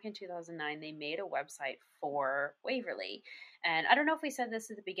way back in 2009, they made a website for Waverly. And I don't know if we said this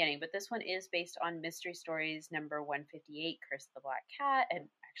at the beginning, but this one is based on Mystery Stories number 158, Curse of the Black Cat. And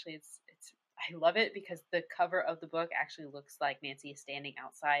actually, it's I love it because the cover of the book actually looks like Nancy is standing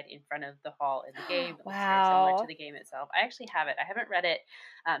outside in front of the hall in the game. It looks very similar to the game itself. I actually have it. I haven't read it.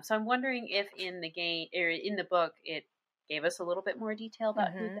 So I'm wondering if in the game or in the book it gave us a little bit more detail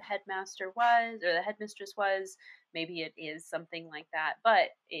about who the headmaster was or the headmistress was. Maybe it is something like that. But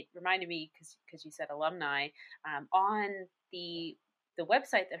it reminded me, because you said alumni, on the the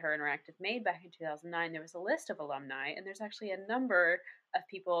website that Her Interactive made back in 2009, there was a list of alumni, and there's actually a number of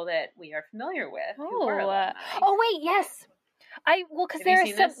people that we are familiar with who are alumni. Oh wait, yes.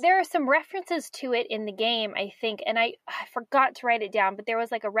 Because there are some references to it in the game, I think, and I forgot to write it down, but there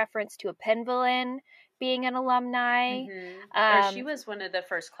was like a reference to a Penvillain being an alumni. Or she was one of the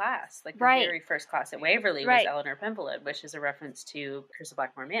first class, like the very first class at Waverly was Eleanor Penvillain, which is a reference to Curse of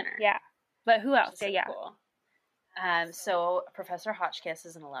Blackmore Manor. Yeah, but who else? Yeah. Cool. So Professor Hotchkiss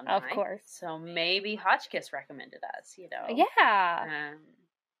is an alumni. Of course. So maybe Hotchkiss recommended us, Yeah.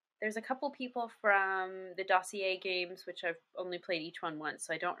 There's a couple people from the Dossier games, which I've only played each one once,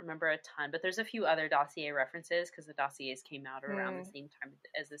 so I don't remember a ton. But there's a few other Dossier references because the Dossiers came out around the same time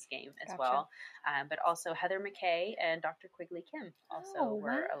as this game as well. But also Heather McKay and Dr. Quigley Kim also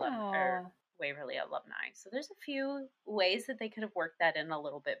were Waverly alumni. So there's a few ways that they could have worked that in a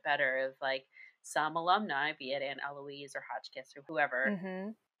little bit better of like some alumni, be it Aunt Eloise or Hotchkiss or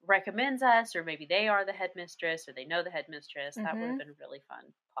whoever, recommends us, or maybe they are the headmistress or they know the headmistress. That would have been a really fun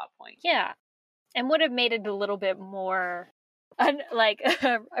plot point. Yeah. And would have made it a little bit more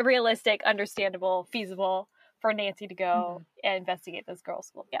realistic, understandable, feasible for Nancy to go and investigate this girls'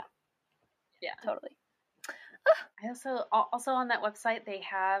 school. Yeah. Yeah. Totally. I also on that website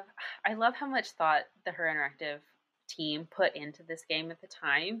I love how much thought the Her Interactive team put into this game at the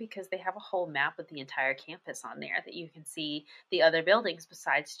time, because they have a whole map of the entire campus on there that you can see the other buildings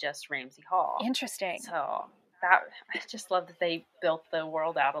besides just Ramsey Hall. Interesting. So I just love that they built the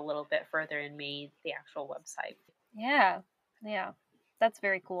world out a little bit further and made the actual website. Yeah. That's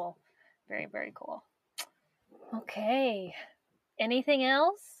very cool. Very, very cool. Okay. Anything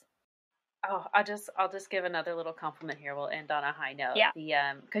else? Oh, I'll just give another little compliment here. We'll end on a high note.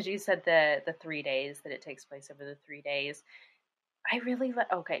 Yeah. Because you said the 3 days that it takes place over the 3 days. I really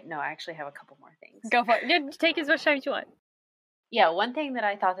okay. No, I actually have a couple more things. Go for it. Take as much time as you want. Yeah, one thing that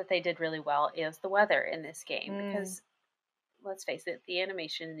I thought that they did really well is the weather in this game, because let's face it, the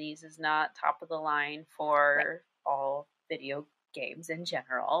animation in these is not top of the line for all video games in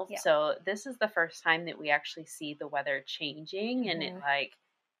general. Yeah. So this is the first time that we actually see the weather changing, and it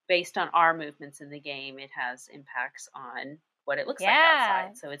based on our movements in the game, it has impacts on what it looks like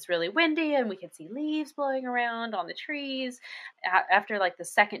outside. So it's really windy, and we can see leaves blowing around on the trees. After like the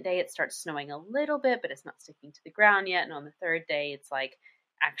second day, it starts snowing a little bit, but it's not sticking to the ground yet. And on the third day, it's like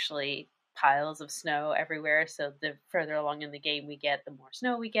actually piles of snow everywhere. So the further along in the game we get, the more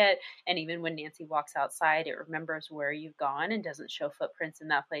snow we get. And even when Nancy walks outside, it remembers where you've gone and doesn't show footprints in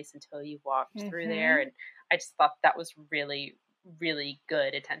that place until you've walked through there. And I just thought that was really, really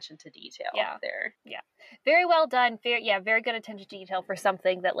good attention to detail there. Yeah. Very well done. Very good attention to detail for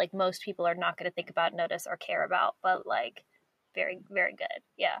something that like most people are not going to think about, notice, or care about, but like very, very good.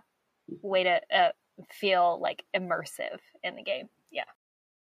 Yeah. Way to feel like immersive in the game. Yeah.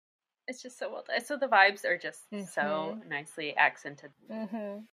 It's just so well done. So the vibes are just so nicely accented.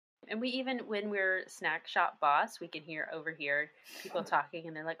 And we even, when we're snack shop boss, we can overhear people talking,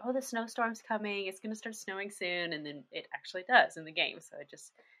 and they're like, "Oh, the snowstorm's coming. It's going to start snowing soon." And then it actually does in the game. So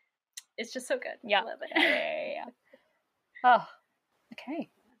it's just so good. Yeah. I love it. Yeah. Oh, okay.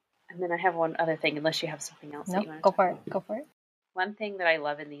 And then I have one other thing, unless you have something else that you want to go for it. Go for it. One thing that I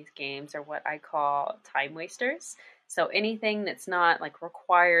love in these games are what I call time wasters. So anything that's not like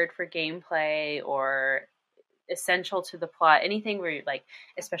required for gameplay or essential to the plot, anything where you're like,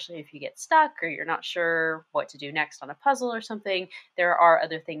 especially if you get stuck or you're not sure what to do next on a puzzle or something, there are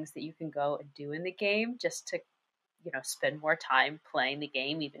other things that you can go and do in the game just to, spend more time playing the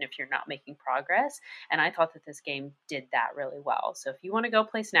game, even if you're not making progress. And I thought that this game did that really well. So if you want to go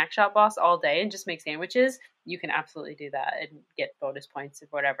play Snack Shop Boss all day and just make sandwiches, you can absolutely do that and get bonus points or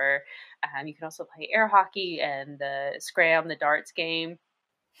whatever. You can also play air hockey and the Scram, the darts game.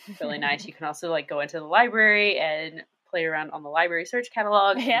 Really nice. You can also like go into the library and play around on the library search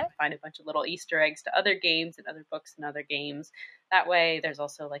catalog and find a bunch of little Easter eggs to other games and other books and other games. That way there's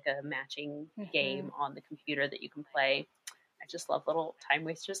also like a matching game on the computer that you can play. I just love little time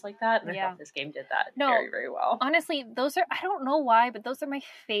wasters like that, and I thought this game did that very, very well. Honestly, those are, I don't know why, but those are my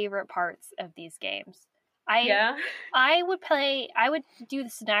favorite parts of these games. I would do the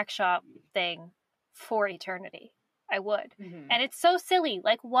snack shop thing for eternity. I would. And it's so silly.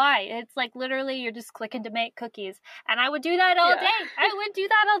 Like, why? It's like literally you're just clicking to make cookies. And I would do that all day. I would do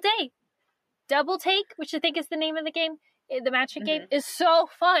that all day. Double Take, which I think is the name of the game, the matching game, is so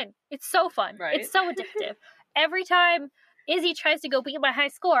fun. It's so fun. Right? It's so addictive. Every time Izzy tries to go beat my high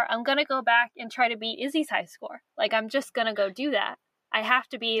score, I'm going to go back and try to beat Izzy's high score. Like, I'm just going to go do that. I have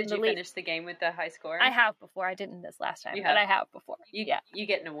to be in the lead. Did you finish the game with the high score? I have before. I didn't this last time, but I have before. You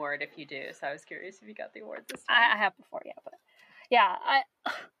get an award if you do, so I was curious if you got the award this time. I have before, but Yeah,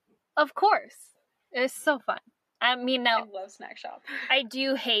 of course. It's so fun. I mean, now, I love Snack Shop. I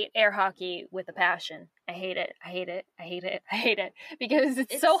do hate air hockey with a passion. I hate it. Because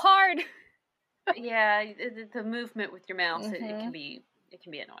it's so hard. Yeah, the movement with your mouse, it can be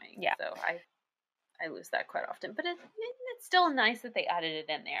annoying. Yeah. So I lose that quite often. But it's still nice that they added it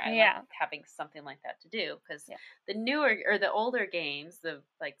in there. I like having something like that to do, because the newer or the older games,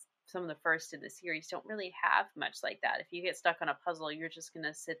 some of the first in the series, don't really have much like that. If you get stuck on a puzzle, you're just going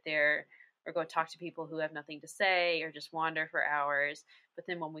to sit there or go talk to people who have nothing to say or just wander for hours. But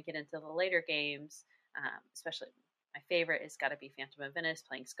then when we get into the later games, especially my favorite has got to be Phantom of Venice,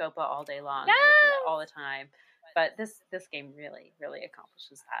 playing Scopa all day long. Yes! I would do that all the time. But this game really, really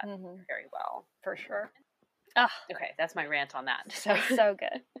accomplishes that very well. For sure. Okay, that's my rant on that. So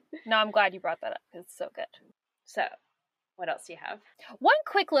good. No, I'm glad you brought that up. It's so good. So, what else do you have? One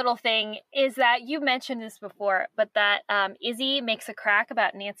quick little thing is that you mentioned this before, but that Izzy makes a crack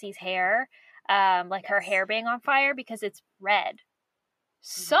about Nancy's hair, like her hair being on fire because it's red.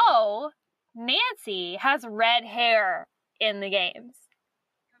 So, Nancy has red hair in the games.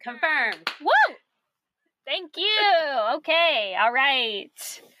 Confirmed. Woo! Thank you. Okay. All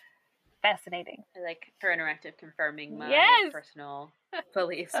right. Fascinating. I like her interactive confirming my personal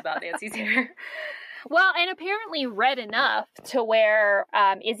beliefs about Nancy's hair. Well, and apparently red enough to where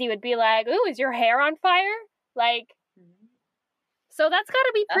Izzy would be like, "Ooh, is your hair on fire?" Like, so that's got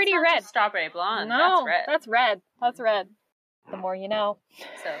to be pretty red. Just strawberry blonde. No, that's red. That's red. That's red. The more you know.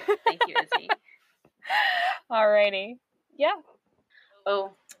 So, thank you, Izzy. Alrighty. Yeah.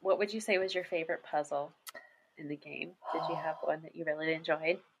 Oh, what would you say was your favorite puzzle in the game? Did you have one that you really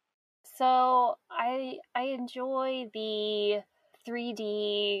enjoyed? So I enjoy the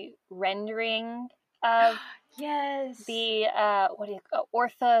 3D rendering of the what do you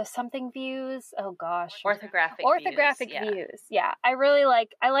ortho something views? Oh gosh, orthographic views. Yeah, I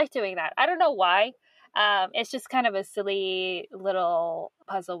like doing that. I don't know why. It's just kind of a silly little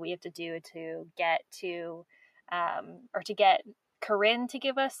puzzle we have to do to get to or to get Corinne to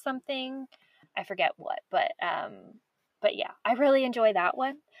give us something. I forget what, but yeah, I really enjoy that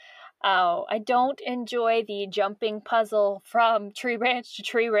one. I don't enjoy the jumping puzzle from tree branch to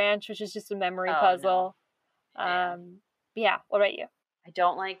tree branch, which is just a memory puzzle. No. Yeah, what about you? I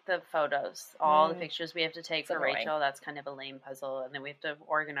don't like the photos. All the pictures we have to take for Rachel, that's kind of a lame puzzle, and then we have to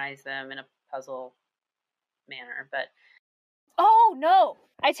organize them in a puzzle manner, but oh no,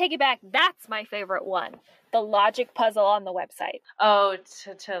 I take it back. That's my favorite one. The logic puzzle on the website. Oh,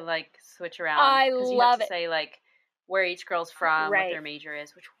 to like switch around. I love you have to it. say like where each girl's from, what their major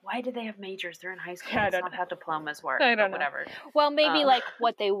is. Which why do they have majors? They're in high school. That's not how diplomas work. I don't know. Whatever. Well, maybe like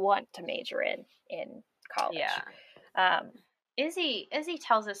what they want to major in college. Yeah. Izzy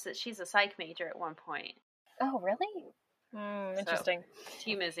tells us that she's a psych major at one point. Oh, really? Interesting. So,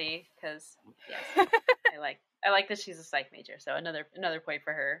 Team Izzy, because yes, I like that she's a psych major. So another point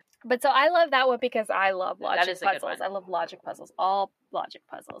for her. But so I love that one because I love logic puzzles. I love logic puzzles, all logic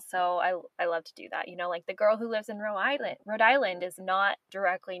puzzles. So I love to do that. You know, like the girl who lives in Rhode Island is not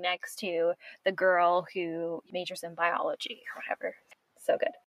directly next to the girl who majors in biology or whatever. So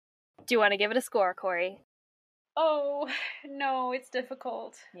good. Do you want to give it a score, Corey? Oh, no, it's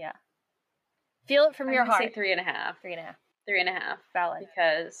difficult. Yeah. Feel it from your heart. Say 3.5. 3.5. 3.5. Valid.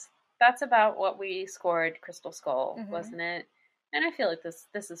 Because that's about what we scored Crystal Skull, wasn't it? And I feel like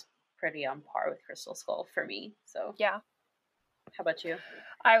this is pretty on par with Crystal Skull for me. So yeah. How about you?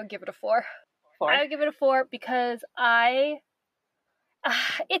 I would give it a 4. 4? I would give it a 4 because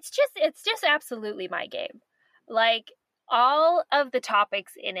it's just absolutely my game. Like all of the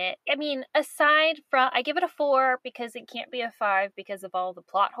topics in it. I mean, aside from, I give it a 4 because it can't be a 5 because of all the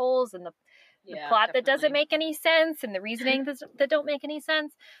plot holes and the plot that doesn't make any sense and the reasoning that don't make any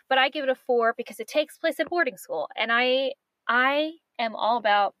sense. But I give it a 4 because it takes place at boarding school. And I am all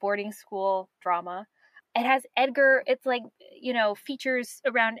about boarding school drama. It has Edgar, it's like, you know, features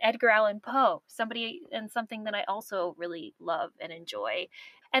around Edgar Allan Poe, something that I also really love and enjoy.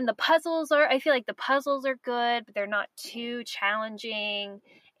 And the puzzles I feel like the puzzles are good, but they're not too challenging.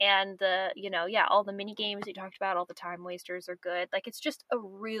 And all the mini games you talked about, all the time wasters are good. Like, it's just a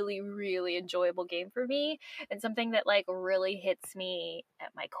really, really enjoyable game for me and something that like really hits me at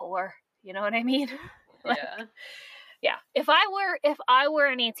my core. You know what I mean? Yeah. Yeah. If I were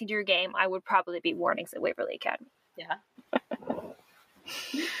a Nancy Drew game, I would probably be Warnings at Waverly Academy. Yeah.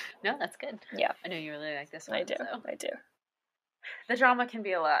 No, that's good. Yeah. I know you really like this one. I do. The drama can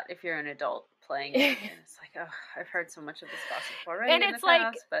be a lot if you're an adult playing it. And it's like, oh, I've heard so much of this gossip already. And it's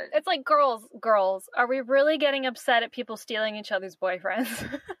like, it's like, girls, are we really getting upset at people stealing each other's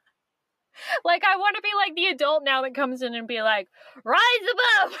boyfriends? Like, I want to be like the adult now that comes in and be like, rise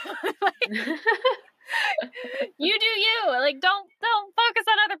above. Like, you do you. Like, don't focus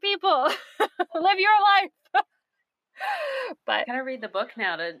on other people. Live your life. But I gotta read the book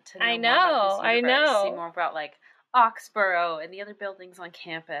now to know I more about this universe, know. see more about like Oxborough and the other buildings on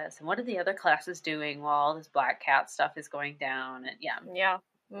campus, and what are the other classes doing while all this Black Cat stuff is going down. And yeah. Yeah.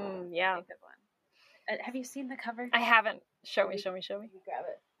 Good one. Have you seen the cover? I haven't. Show me. You grab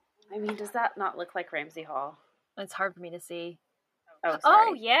it. I mean, does that not look like Ramsey Hall? It's hard for me to see. Oh, sorry.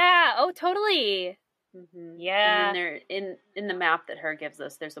 Oh, yeah. Oh, totally. Mm-hmm. Yeah. And then there, in the map that her gives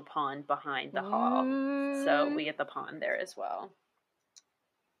us, there's a pond behind the hall. So we get the pond there as well.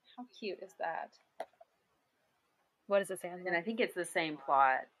 How cute is that? What does it say on And there? I think it's the same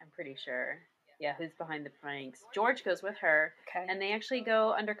plot, I'm pretty sure. Yeah, who's behind the pranks? George goes with her, Okay. and they actually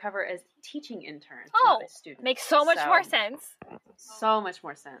go undercover as teaching interns. Oh, not as students. makes so much more sense. So much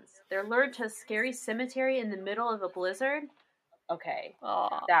more sense. They're lured to a scary cemetery in the middle of a blizzard. Okay,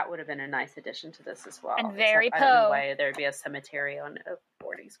 that would have been a nice addition to this as well. And very I don't know why there'd be a cemetery on a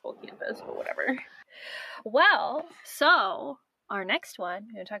boarding school campus, but whatever. Well, so our next one.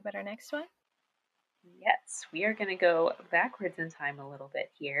 You want to talk about our next one? Yes, we are going to go backwards in time a little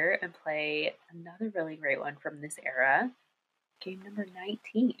bit here and play another really great one from this era. Game number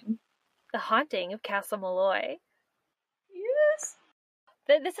 19. The Haunting of Castle Malloy. Yes.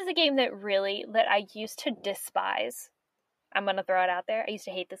 This is a game that I used to despise. I'm going to throw it out there. I used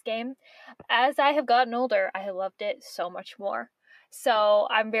to hate this game. As I have gotten older, I have loved it so much more. So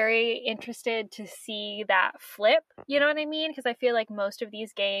I'm very interested to see that flip, you know what I mean? Because I feel like most of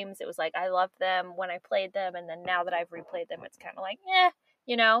these games, it was like I loved them when I played them, and then now that I've replayed them, it's kind of like,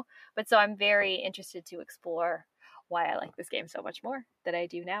 you know? But so I'm very interested to explore why I like this game so much more than I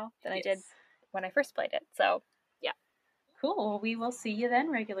do now than I did when I first played it. So, yeah. Cool. We will see you then,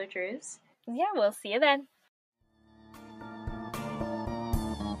 regular Drews. Yeah, we'll see you then.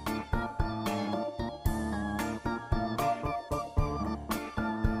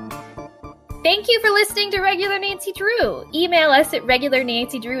 Thank you for listening to Regular Nancy Drew. Email us at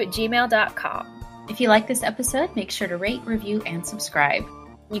regularnancydrew@gmail.com. If you like this episode, make sure to rate, review, and subscribe.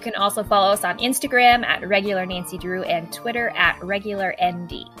 You can also follow us on Instagram at Regular Nancy Drew and Twitter at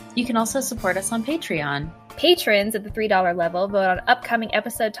RegularND. You can also support us on Patreon. Patrons at the $3 level vote on upcoming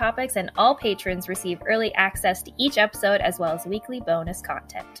episode topics, and all patrons receive early access to each episode as well as weekly bonus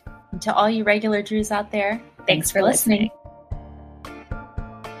content. And to all you regular Drews out there, thanks for listening.